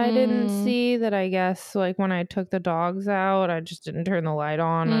toilet that I didn't see, that I guess like when I took the dogs out, I just didn't turn the light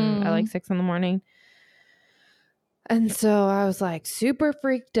on at like 6 a.m. And so I was like super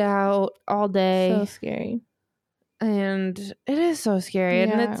freaked out all day. So scary. And it is so scary.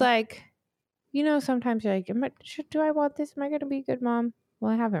 Yeah. And it's like, you know, sometimes you're like, do I want this? Am I going to be a good mom?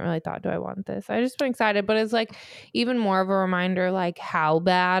 Well, I haven't really thought, do I want this? I just been excited, but it's like even more of a reminder, like how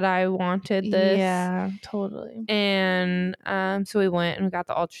bad I wanted this. Yeah, totally. And so we went and we got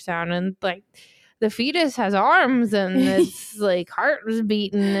the ultrasound, and like the fetus has arms and its like heart was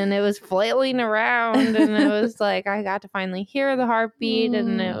beating and it was flailing around, and it was like I got to finally hear the heartbeat,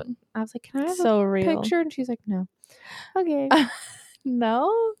 and I was like, can I have a picture? And she's like, no. Okay.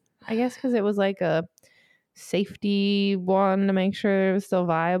 No? I guess because it was like a safety one to make sure it was still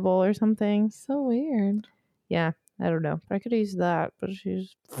viable or something. So weird. Yeah, I don't know. I could have used that, but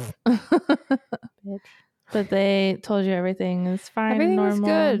she's bitch. But they told you everything is fine. Everything normal. was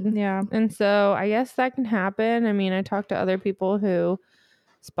good. Yeah. And so I guess that can happen. I mean, I talked to other people who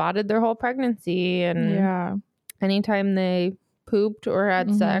spotted their whole pregnancy, and anytime they pooped or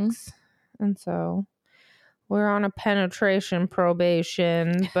had sex. And so we're on a penetration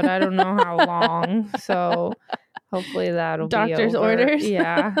probation, but I don't know how long. So hopefully that'll be over. Doctor's orders?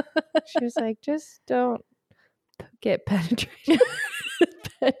 Yeah. She was like, just don't get penetration.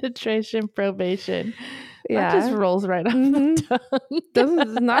 Penetration probation. Yeah. That just rolls right off the tongue. This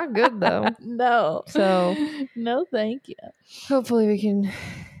is not good, though. No. So no, thank you. Hopefully we can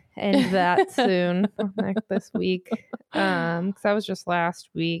end that soon, like this week. Because that was just last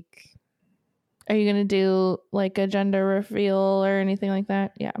week. Are you gonna do like a gender reveal or anything like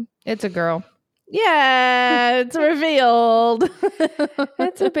that? Yeah. It's a girl. Yeah, it's revealed.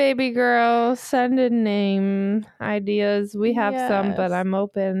 It's a baby girl. Send in name ideas. We have some, but I'm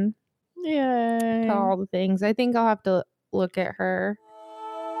open to all the things. I think I'll have to look at her.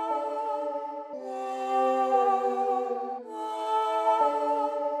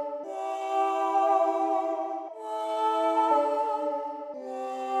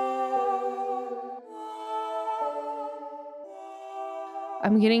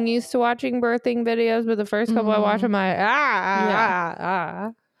 I'm getting used to watching birthing videos, but the first couple I watch, I'm like,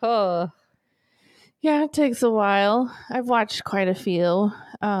 oh. Yeah, it takes a while. I've watched quite a few.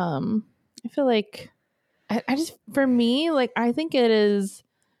 I feel like I just, for me, like, I think it is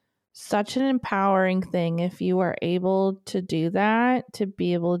such an empowering thing if you are able to do that, to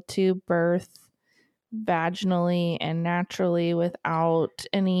be able to birth vaginally and naturally without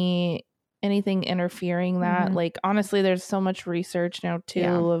anything interfering that. Like, honestly, there's so much research now too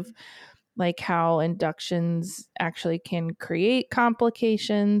of like how inductions actually can create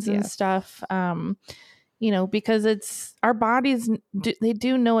complications and stuff. Because it's our bodies, they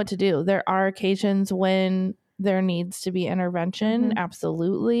do know what to do. There are occasions when there needs to be intervention,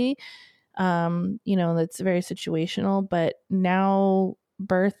 absolutely. That's very situational, but now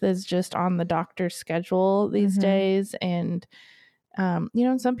birth is just on the doctor's schedule these days. And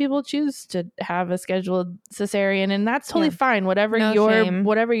some people choose to have a scheduled cesarean, and that's totally fine. Whatever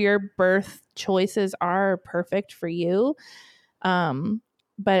your birth choices are perfect for you.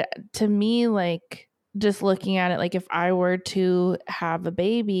 But to me, like, just looking at it, like, if I were to have a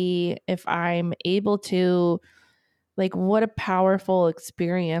baby, if I'm able to, like, what a powerful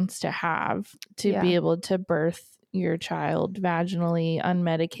experience to have, to be able to birth your child vaginally,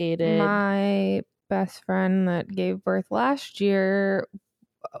 unmedicated. My best friend that gave birth last year,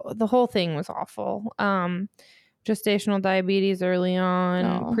 the whole thing was awful. Gestational diabetes early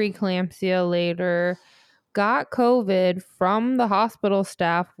on, preeclampsia later, got COVID from the hospital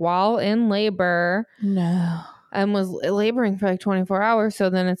staff while in labor. No. And was laboring for like 24 hours. So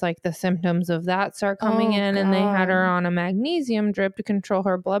then it's like the symptoms of that start coming in. And they had her on a magnesium drip to control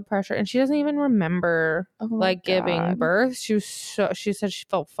her blood pressure. And she doesn't even remember giving birth. She said she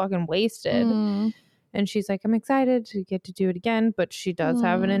felt fucking wasted. And she's like, I'm excited to get to do it again. But she does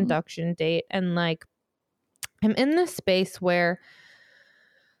have an induction date. And like, I'm in this space where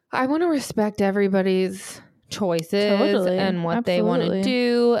I want to respect everybody's choices and what they want to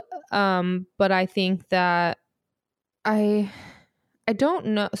do. But I think that I don't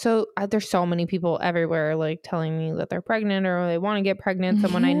know. So there's so many people everywhere like telling me that they're pregnant or they want to get pregnant.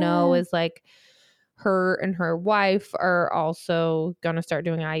 Someone I know is like, her and her wife are also going to start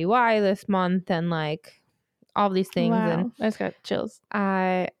doing IUI this month and like all these things. Wow. And I just got chills.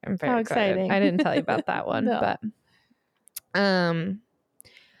 I am very excited. I didn't tell you about that one, but I'm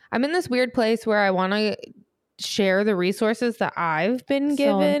in this weird place where I want to share the resources that I've been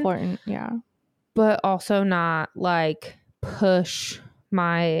given. So important. Yeah. But also not like push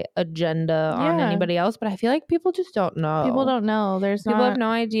my agenda on anybody else. But I feel like people just don't know. People don't know. People have no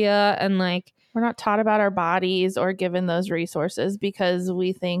idea. And like, we're not taught about our bodies or given those resources because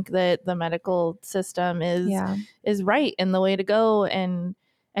we think that the medical system is right and the way to go, and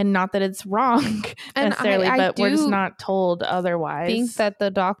not that it's wrong necessarily, but we're just not told otherwise. I think that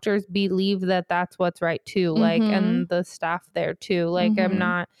the doctors believe that that's what's right too, like, and the staff there too. Like, I'm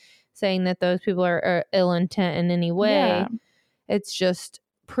not saying that those people are ill intent in any way. Yeah. It's just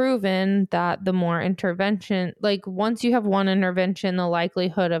proven that the more intervention, like once you have one intervention, the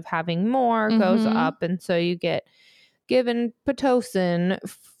likelihood of having more goes up. And so you get given Pitocin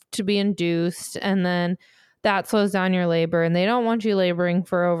to be induced, and then that slows down your labor, and they don't want you laboring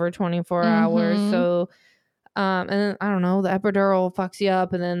for over 24 hours. So and then, I don't know, the epidural fucks you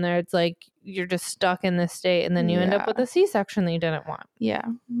up, and then it's like you're just stuck in this state, and then you end up with a C-section that you didn't want. Yeah.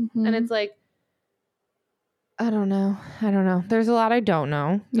 And it's like, I don't know. There's a lot I don't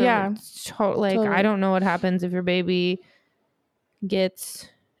know. Totally. I don't know what happens if your baby gets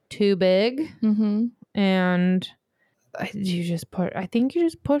too big and I think you just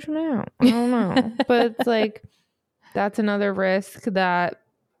push them out. I don't know. But it's like, that's another risk that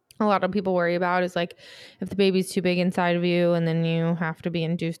a lot of people worry about, is like if the baby's too big inside of you and then you have to be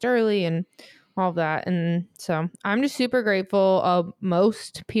induced early and all of that. And so I'm just super grateful.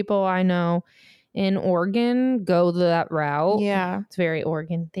 Most people I know in Oregon go that route. Yeah. It's a very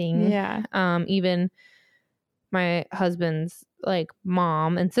Oregon thing. Yeah. Even my husband's like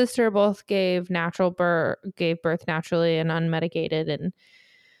mom and sister both gave birth naturally and unmedicated. And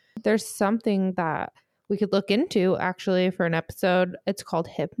there's something that we could look into actually for an episode. It's called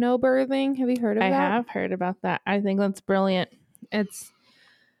hypnobirthing. Have you heard of that? I have heard about that. I think that's brilliant. It's,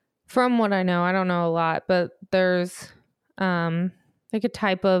 from what I know, I don't know a lot, but there's like a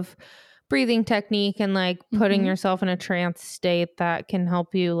type of breathing technique and like putting yourself in a trance state that can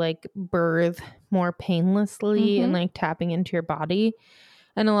help you like birth more painlessly and like tapping into your body.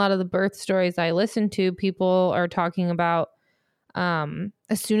 And a lot of the birth stories I listen to, people are talking about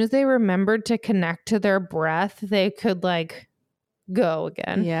as soon as they remembered to connect to their breath, they could like go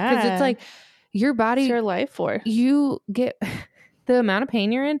again. Yeah. Because it's like your body, it's your life force. You get the amount of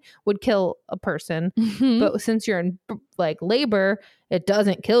pain you're in would kill a person. But since you're in like labor, it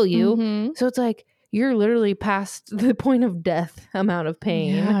doesn't kill you. So it's like you're literally past the point of death amount of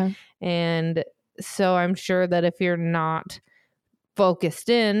pain. Yeah. And so I'm sure that if you're not focused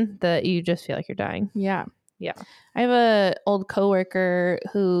in, that you just feel like you're dying. Yeah. Yeah. I have a old coworker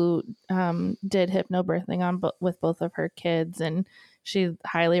who did hypnobirthing with both of her kids, and she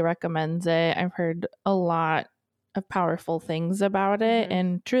highly recommends it. I've heard a lot of powerful things about it,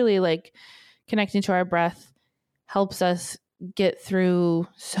 and truly, like, connecting to our breath helps us get through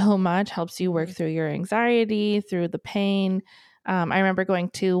so much, helps you work through your anxiety, through the pain. I remember going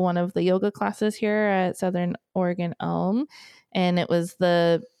to one of the yoga classes here at Southern Oregon Elm, and it was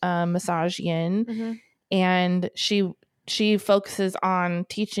the massage yin. And she focuses on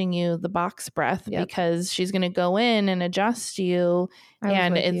teaching you the box breath because she's going to go in and adjust you,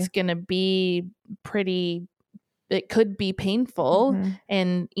 and it's going to be it could be painful.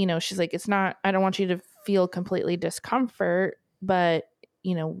 And, you know, she's like, I don't want you to feel completely discomfort, but,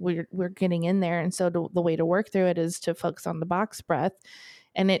 you know, we're getting in there. And so the way to work through it is to focus on the box breath.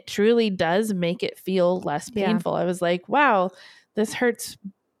 And it truly does make it feel less painful. I was like, wow, this hurts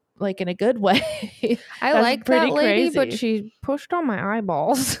like in a good way. I like that lady, but she pushed on my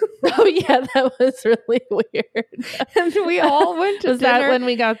eyeballs. Oh yeah, that was really weird. And we all went to was dinner. That when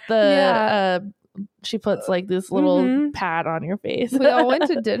we got the she puts like this little pad on your face. We all went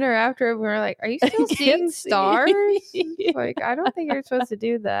to dinner after, and we were like, are you still seeing stars? Like, I don't think you're supposed to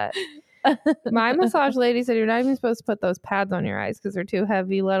do that. My massage lady said you're not even supposed to put those pads on your eyes because they're too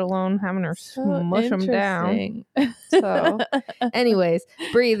heavy, let alone having her smush them down. So anyways,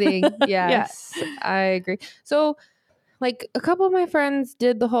 breathing. Yes, I agree. So like a couple of my friends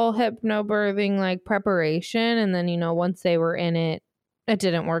did the whole hypnobirthing like preparation, and then, you know, once they were in it, it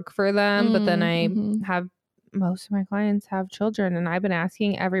didn't work for them. But then I have most of my clients have children, and I've been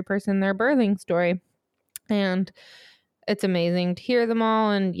asking every person their birthing story, and it's amazing to hear them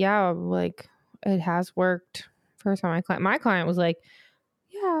all. And yeah, like it has worked. First time my client was like,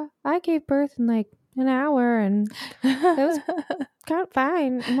 yeah, I gave birth in like an hour and it was kind of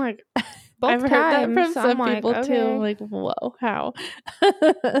fine. I'm like, I've heard that from some people too. I'm like, whoa, how?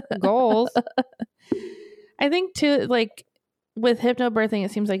 Goals. I think too, like with hypnobirthing,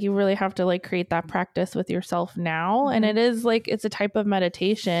 it seems like you really have to like create that practice with yourself now. And it is like, it's a type of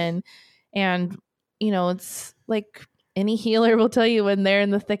meditation. And, you know, it's like any healer will tell you when they're in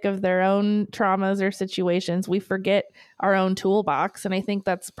the thick of their own traumas or situations, we forget our own toolbox. And I think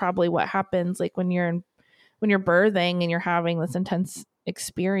that's probably what happens like when you're birthing and you're having this intense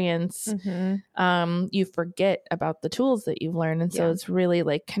experience, you forget about the tools that you've learned. And so it's really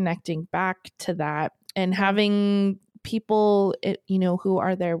like connecting back to that and having people, you know, who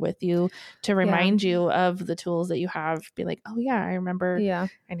are there with you to remind you of the tools that you have. Be like, oh yeah, I remember.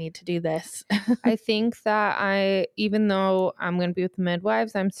 I need to do this. I think that even though I'm going to be with the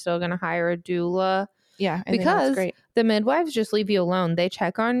midwives, I'm still going to hire a doula. Yeah, I because think that's great. The midwives just leave you alone. They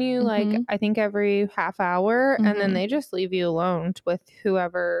check on you like I think every half hour, and then they just leave you alone with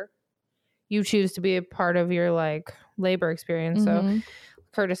whoever you choose to be a part of your like labor experience. So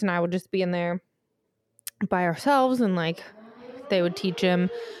Curtis and I would just be in there by ourselves, and like they would teach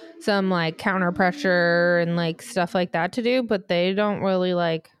him some like counter pressure and like stuff like that to do, but they don't really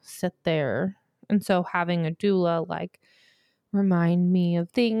like sit there. And so having a doula like remind me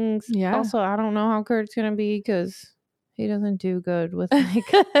of things. Also, I don't know how Kurt's gonna be because he doesn't do good with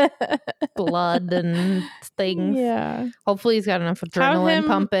like blood and things. Hopefully he's got enough adrenaline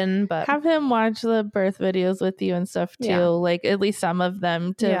pumping, but have him watch the birth videos with you and stuff too, like at least some of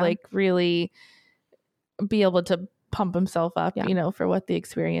them, to like really be able to pump himself up, you know, for what the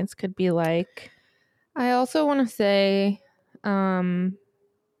experience could be like. I also want to say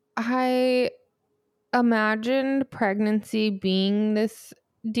I imagined pregnancy being this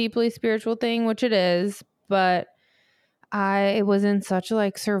deeply spiritual thing, which it is, but I was in such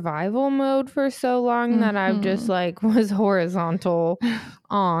like survival mode for so long that I've just like was horizontal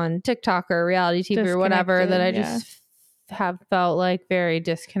on TikTok or reality TV or whatever, that I just have felt like very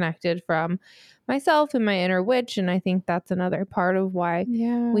disconnected from myself and my inner witch. And I think that's another part of why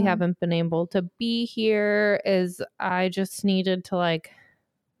we haven't been able to be here, is I just needed to like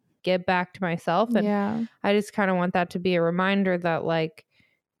get back to myself. And I just kind of want that to be a reminder that like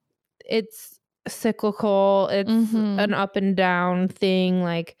it's cyclical, it's an up and down thing.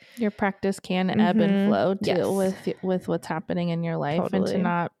 Like your practice can ebb and flow too with what's happening in your life.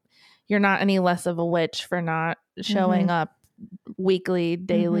 And you're not any less of a witch for not showing up weekly,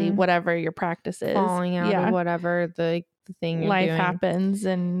 daily, whatever your practice is, falling out of whatever the thing you're life doing happens,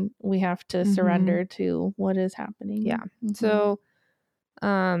 and we have to surrender to what is happening. So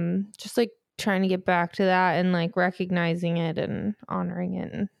Just like trying to get back to that and like recognizing it and honoring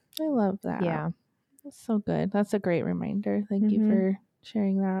it. And, I love that. yeah. That's so good. That's a great reminder. Thank you for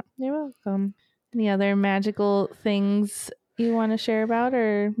sharing that. You're welcome. Any other magical things you want to share about,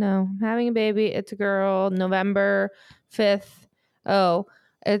 or No, I'm having a baby. It's a girl. November 5th. Oh,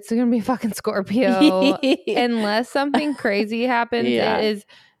 it's gonna be fucking Scorpio. Unless something crazy happens, Yeah. it is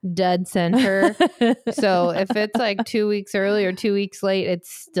dead center. So if it's like 2 weeks early or 2 weeks late,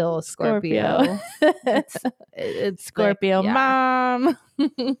 it's still a Scorpio. It's Scorpio like, yeah. mom.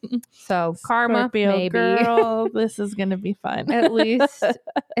 So karma, Scorpio maybe. girl. This is gonna be fun. At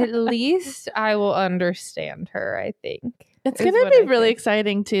least I will understand her, I think. It's going to be really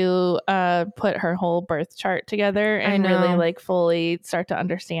exciting to put her whole birth chart together and really like fully start to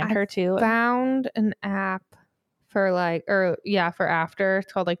understand her too. Found an app for like, for after.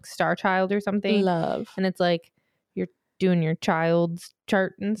 It's called like Star Child or something. Love. And it's like you're doing your child's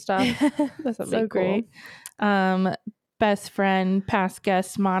chart and stuff. That's so cool. Great. Best friend, past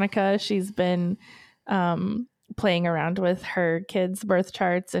guest Monica, she's been playing around with her kids' birth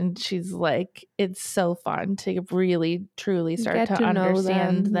charts, and she's like, it's so fun to really truly start to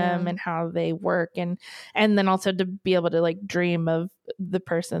understand them and how they work, and then also to be able to like dream of the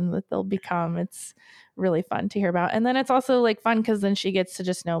person that they'll become. It's really fun to hear about. And then it's also like fun because then she gets to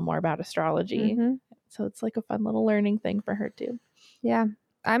just know more about astrology. So it's like a fun little learning thing for her too. Yeah,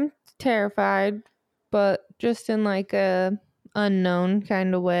 I'm terrified, but just in like a unknown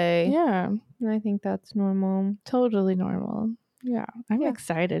kind of way. Yeah. And I think that's normal. Totally normal. Yeah. I'm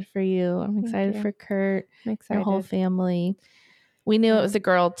excited for you. I'm excited for Kurt. I'm excited. Your whole family. We knew it was a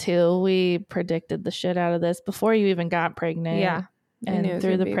girl too. We predicted the shit out of this before you even got pregnant. Yeah. And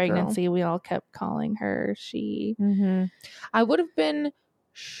through the pregnancy, we all kept calling her she. I would have been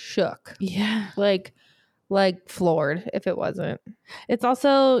shook. Yeah. Like floored if it wasn't. It's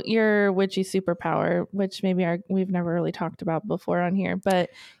also your witchy superpower, which maybe we've never really talked about before on here, but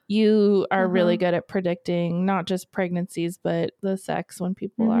you are really good at predicting not just pregnancies, but the sex when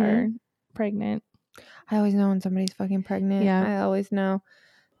people are pregnant. I always know when somebody's fucking pregnant. Yeah. I always know.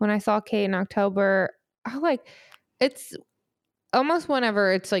 When I saw Kate in October, it's almost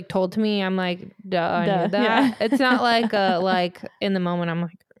whenever it's like told to me, I'm like, duh, I knew that. Yeah. It's not like like in the moment I'm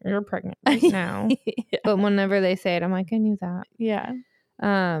like, you're pregnant right now. But whenever they say it, I'm like, I knew that. Yeah.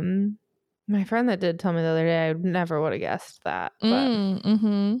 My friend that did tell me the other day, I never would have guessed that. But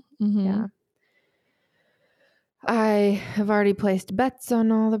yeah. I have already placed bets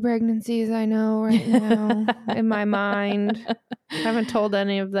on all the pregnancies I know right now in my mind. I haven't told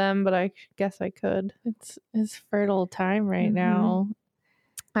any of them, but I guess I could. It's fertile time right now.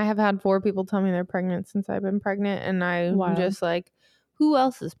 I have had 4 people tell me they're pregnant since I've been pregnant, and I'm just like, who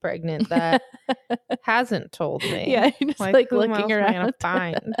else is pregnant that hasn't told me? Yeah, you're just like looking around.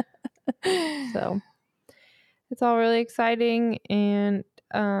 Find. So it's all really exciting, and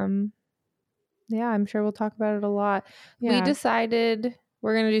I'm sure we'll talk about it a lot. Yeah. We decided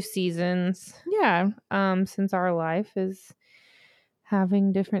we're gonna do seasons. Yeah. Since our life is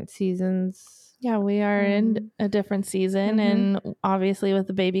having different seasons. Yeah, we are in a different season, and obviously with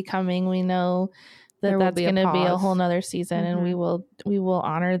the baby coming, we know that that's going to be a whole nother season, and we will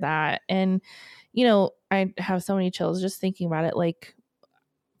honor that. And I have so many chills just thinking about it. Like,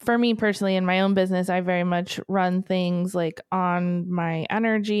 for me personally, in my own business, I very much run things like on my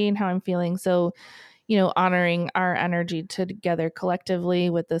energy and how I'm feeling. So, honoring our energy together collectively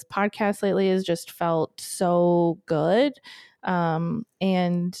with this podcast lately has just felt so good. And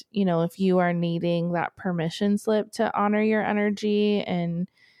if you are needing that permission slip to honor your energy and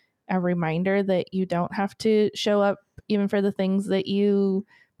a reminder that you don't have to show up even for the things that you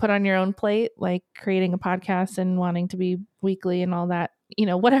put on your own plate, like creating a podcast and wanting to be weekly and all that,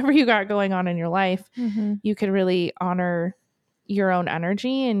 whatever you got going on in your life, you could really honor your own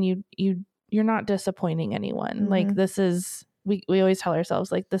energy, and you're not disappointing anyone. Like, this is, we always tell ourselves,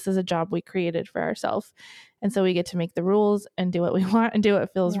 like, this is a job we created for ourselves. And so we get to make the rules and do what we want and do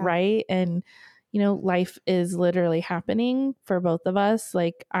what feels right. And, life is literally happening for both of us.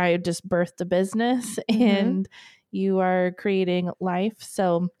 Like, I just birthed a business and you are creating life.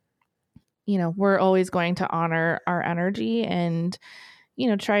 So, we're always going to honor our energy and,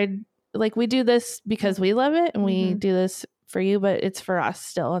 try, like, we do this because we love it and we do this for you, but it's for us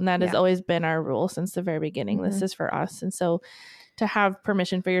still. And that has always been our rule since the very beginning. This is for us. And so to have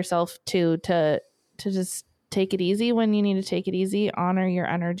permission for yourself to just take it easy when you need to take it easy, honor your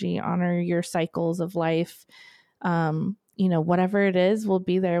energy, honor your cycles of life. Whatever it is, we'll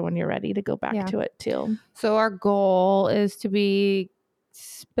be there when you're ready to go back to it too. So our goal is to be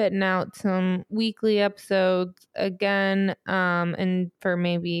spitting out some weekly episodes again, and for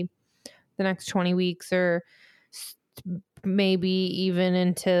maybe the next 20 weeks or maybe even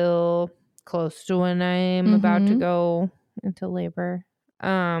until close to when I'm about to go into labor,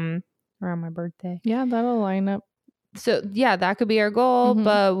 around my birthday. Yeah, that'll line up. So yeah, that could be our goal,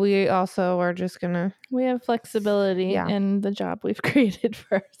 but we also are just gonna. We have flexibility in the job we've created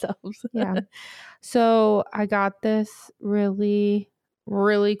for ourselves. Yeah. So I got this really,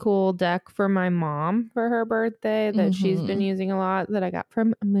 really cool deck for my mom for her birthday that she's been using a lot, that I got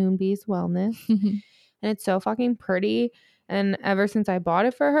from Moonbees Wellness. And it's so fucking pretty. And ever since I bought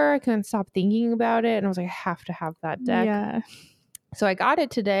it for her, I couldn't stop thinking about it. And I was like, I have to have that deck. Yeah. So I got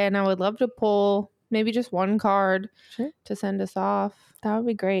it today, and I would love to pull maybe just one card to send us off. That would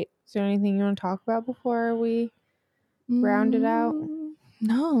be great. Is there anything you want to talk about before we round it out?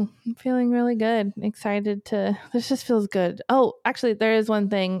 No, I'm feeling really good. Excited to, this just feels good. Oh, actually, there is one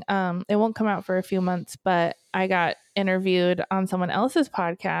thing. It won't come out for a few months, but I got interviewed on someone else's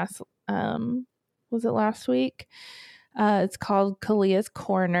podcast. Was it last week? It's called Kalia's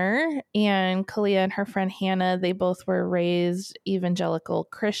Corner, and Kalia and her friend Hannah, they both were raised evangelical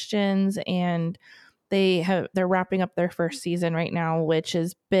Christians, and they're wrapping up their first season right now, which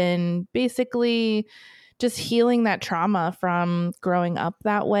has been basically just healing that trauma from growing up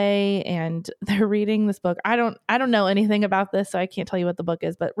that way. And they're reading this book. I don't know anything about this, so I can't tell you what the book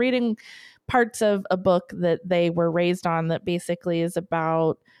is, but reading parts of a book that they were raised on that basically is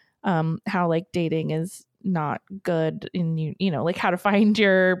about how like dating is not good, and you know, like how to find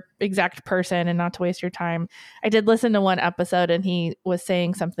your exact person and not to waste your time. I did listen to one episode, and he was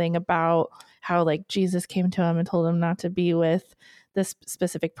saying something about how like Jesus came to him and told him not to be with this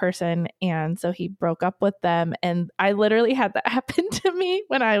specific person, and so he broke up with them. And I literally had that happen to me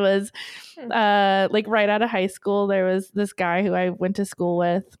when I was like right out of high school. There was this guy who I went to school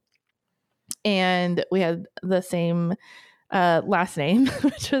with, and we had the same last name,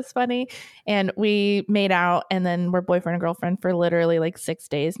 which was funny. And we made out, and then we're boyfriend and girlfriend for literally like 6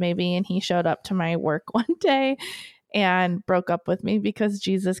 days maybe. And he showed up to my work one day and broke up with me because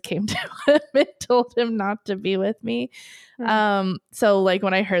Jesus came to him and told him not to be with me. So like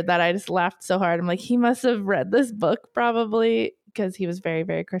when I heard that, I just laughed so hard. I'm like, he must have read this book probably, because he was very,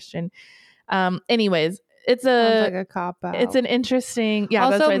 very Christian. Anyways, it's Sounds like a cop out. It's an interesting, yeah.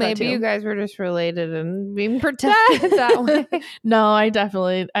 Also, that's what maybe you guys were just related and being protected that way. No, I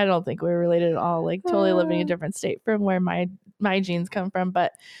don't think we're related at all. Like totally living in a different state from where my genes come from.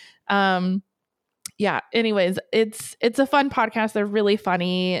 But yeah. Anyways, it's a fun podcast. They're really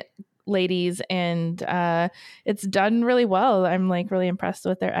funny ladies, and it's done really well. I'm like really impressed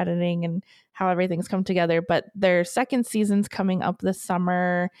with their editing and how everything's come together. But their second season's coming up this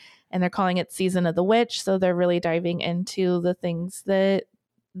summer, and they're calling it Season of the Witch. So they're really diving into the things that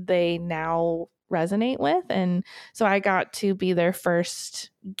they now resonate with. And so I got to be their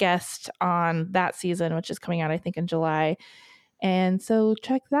first guest on that season, which is coming out, I think, in July. And so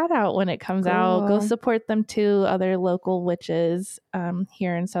check that out when it comes out. Go support them too, other local witches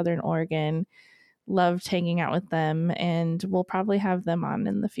here in Southern Oregon. Loved hanging out with them, and we'll probably have them on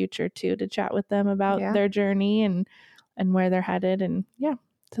in the future too to chat with them about their journey and where they're headed. And yeah,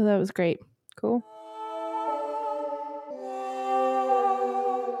 so that was great. Cool.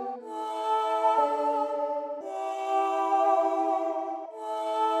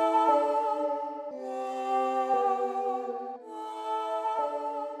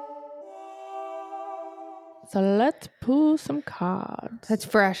 So let's pull some cards. That's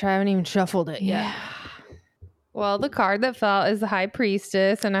fresh. I haven't even shuffled it yet. Well, the card that fell is the High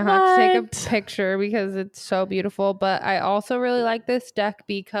Priestess, and I have to take a picture because it's so beautiful. But I also really like this deck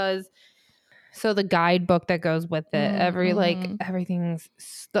because, so the guidebook that goes with it, everything's,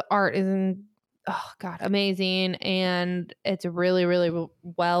 the art is amazing, and it's really, really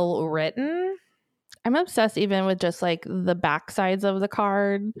well written. I'm obsessed even with just like the back sides of the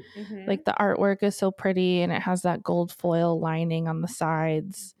card. Like the artwork is so pretty, and it has that gold foil lining on the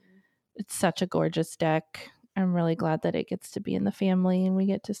sides. It's such a gorgeous deck. I'm really glad that it gets to be in the family and we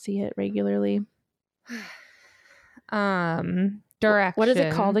get to see it regularly. Direction. What is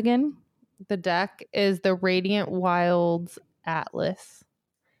it called again? The deck is the Radiant Wilds Atlas.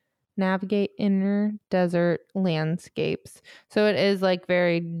 Navigate inner desert landscapes. So it is like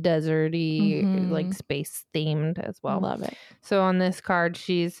very deserty, like space themed as well. Love it. So on this card,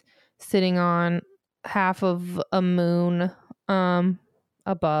 she's sitting on half of a moon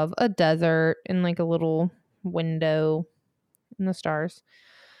above a desert in like a little window in the stars.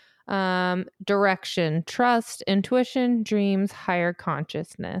 Direction, trust, intuition, dreams, higher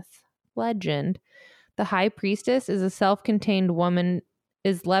consciousness. Legend. The High Priestess is a self-contained woman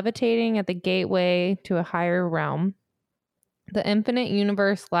is levitating at the gateway to a higher realm. The infinite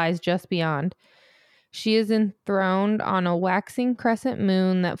universe lies just beyond. She is enthroned on a waxing crescent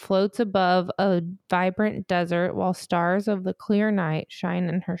moon that floats above a vibrant desert while stars of the clear night shine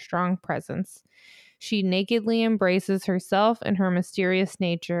in her strong presence. She nakedly embraces herself and her mysterious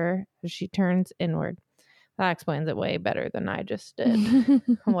nature as she turns inward. That explains it way better than I just did,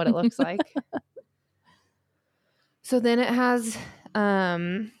 what it looks like. So then it has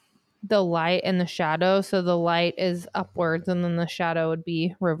the light and the shadow. So the light is upwards and then the shadow would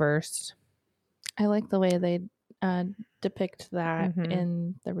be reversed. I like the way they depict that Mhm.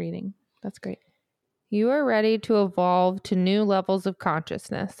 in the reading. That's great. You are ready to evolve to new levels of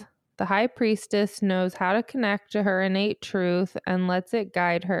consciousness. The high priestess knows how to connect to her innate truth and lets it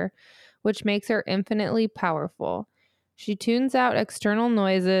guide her, which makes her infinitely powerful. She tunes out external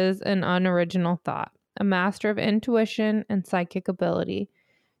noises and unoriginal thought, a master of intuition and psychic ability.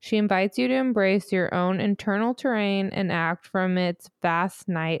 She invites you to embrace your own internal terrain and act from its vast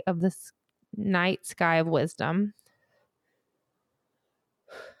night of the night sky of wisdom.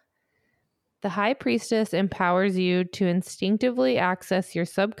 The high priestess empowers you to instinctively access your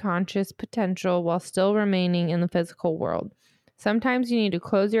subconscious potential while still remaining in the physical world. Sometimes you need to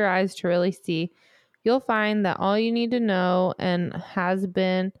close your eyes to really see. You'll find that all you need to know is and has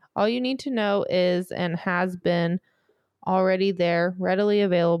been already there, readily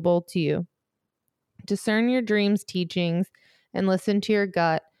available to you. Discern your dreams' teachings and listen to your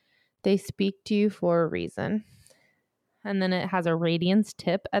gut. They speak to you for a reason. And then it has a radiance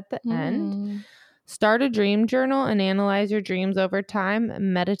tip at the end. Start a dream journal and analyze your dreams over time.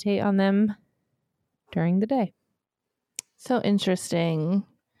 Meditate on them during the day. So interesting.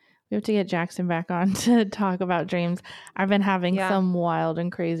 We have to get Jackson back on to talk about dreams. I've been having some wild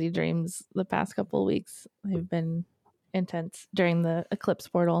and crazy dreams the past couple of weeks. They've been intense during the eclipse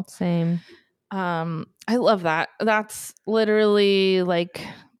portal. Same. I love that. That's literally like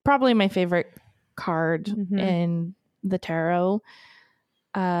probably my favorite card in the tarot.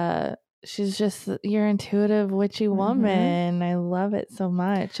 She's just your intuitive witchy woman. I love it so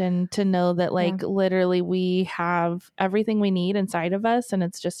much. And to know that like literally we have everything we need inside of us and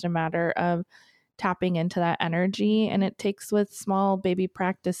it's just a matter of tapping into that energy, and it takes with small baby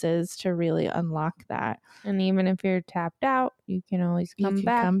practices to really unlock that. And even if you're tapped out, you can always come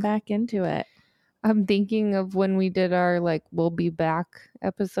back into it. I'm thinking of when we did our like we'll be back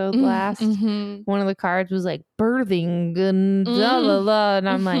episode last. One of the cards was like birthing and blah blah blah, and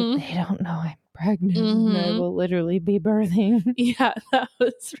I'm like, they don't know I'm pregnant and I will literally be birthing. Yeah, that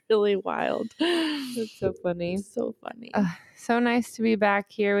was really wild. That's so funny. So funny. So nice to be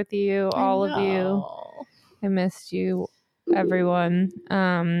back here with you, all of you. I missed you, everyone.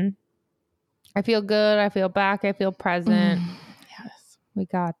 I feel good. I feel back. I feel present. Yes, we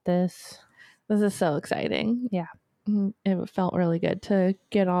got this. This is so exciting. Yeah. It felt really good to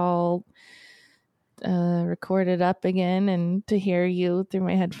get all recorded up again and to hear you through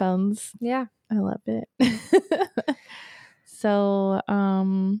my headphones. Yeah. I love it. So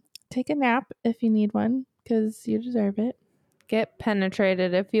take a nap if you need one because you deserve it. Get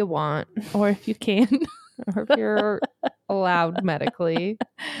penetrated if you want. Or if you can. Or if you're allowed medically.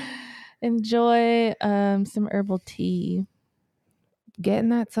 Enjoy some herbal tea. Get in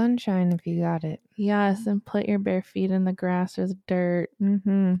that sunshine if you got it. Yes, and put your bare feet in the grass or the dirt.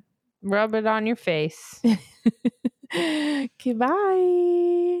 Rub it on your face. Okay,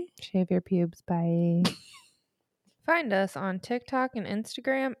 bye. Shave your pubes. Bye. Find us on TikTok and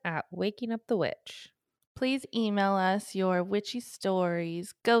Instagram at Waking Up the Witch. Please email us your witchy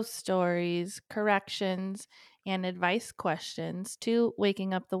stories, ghost stories, corrections, and advice questions to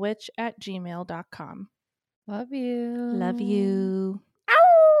wakingupthewitch@gmail.com. Love you. Love you.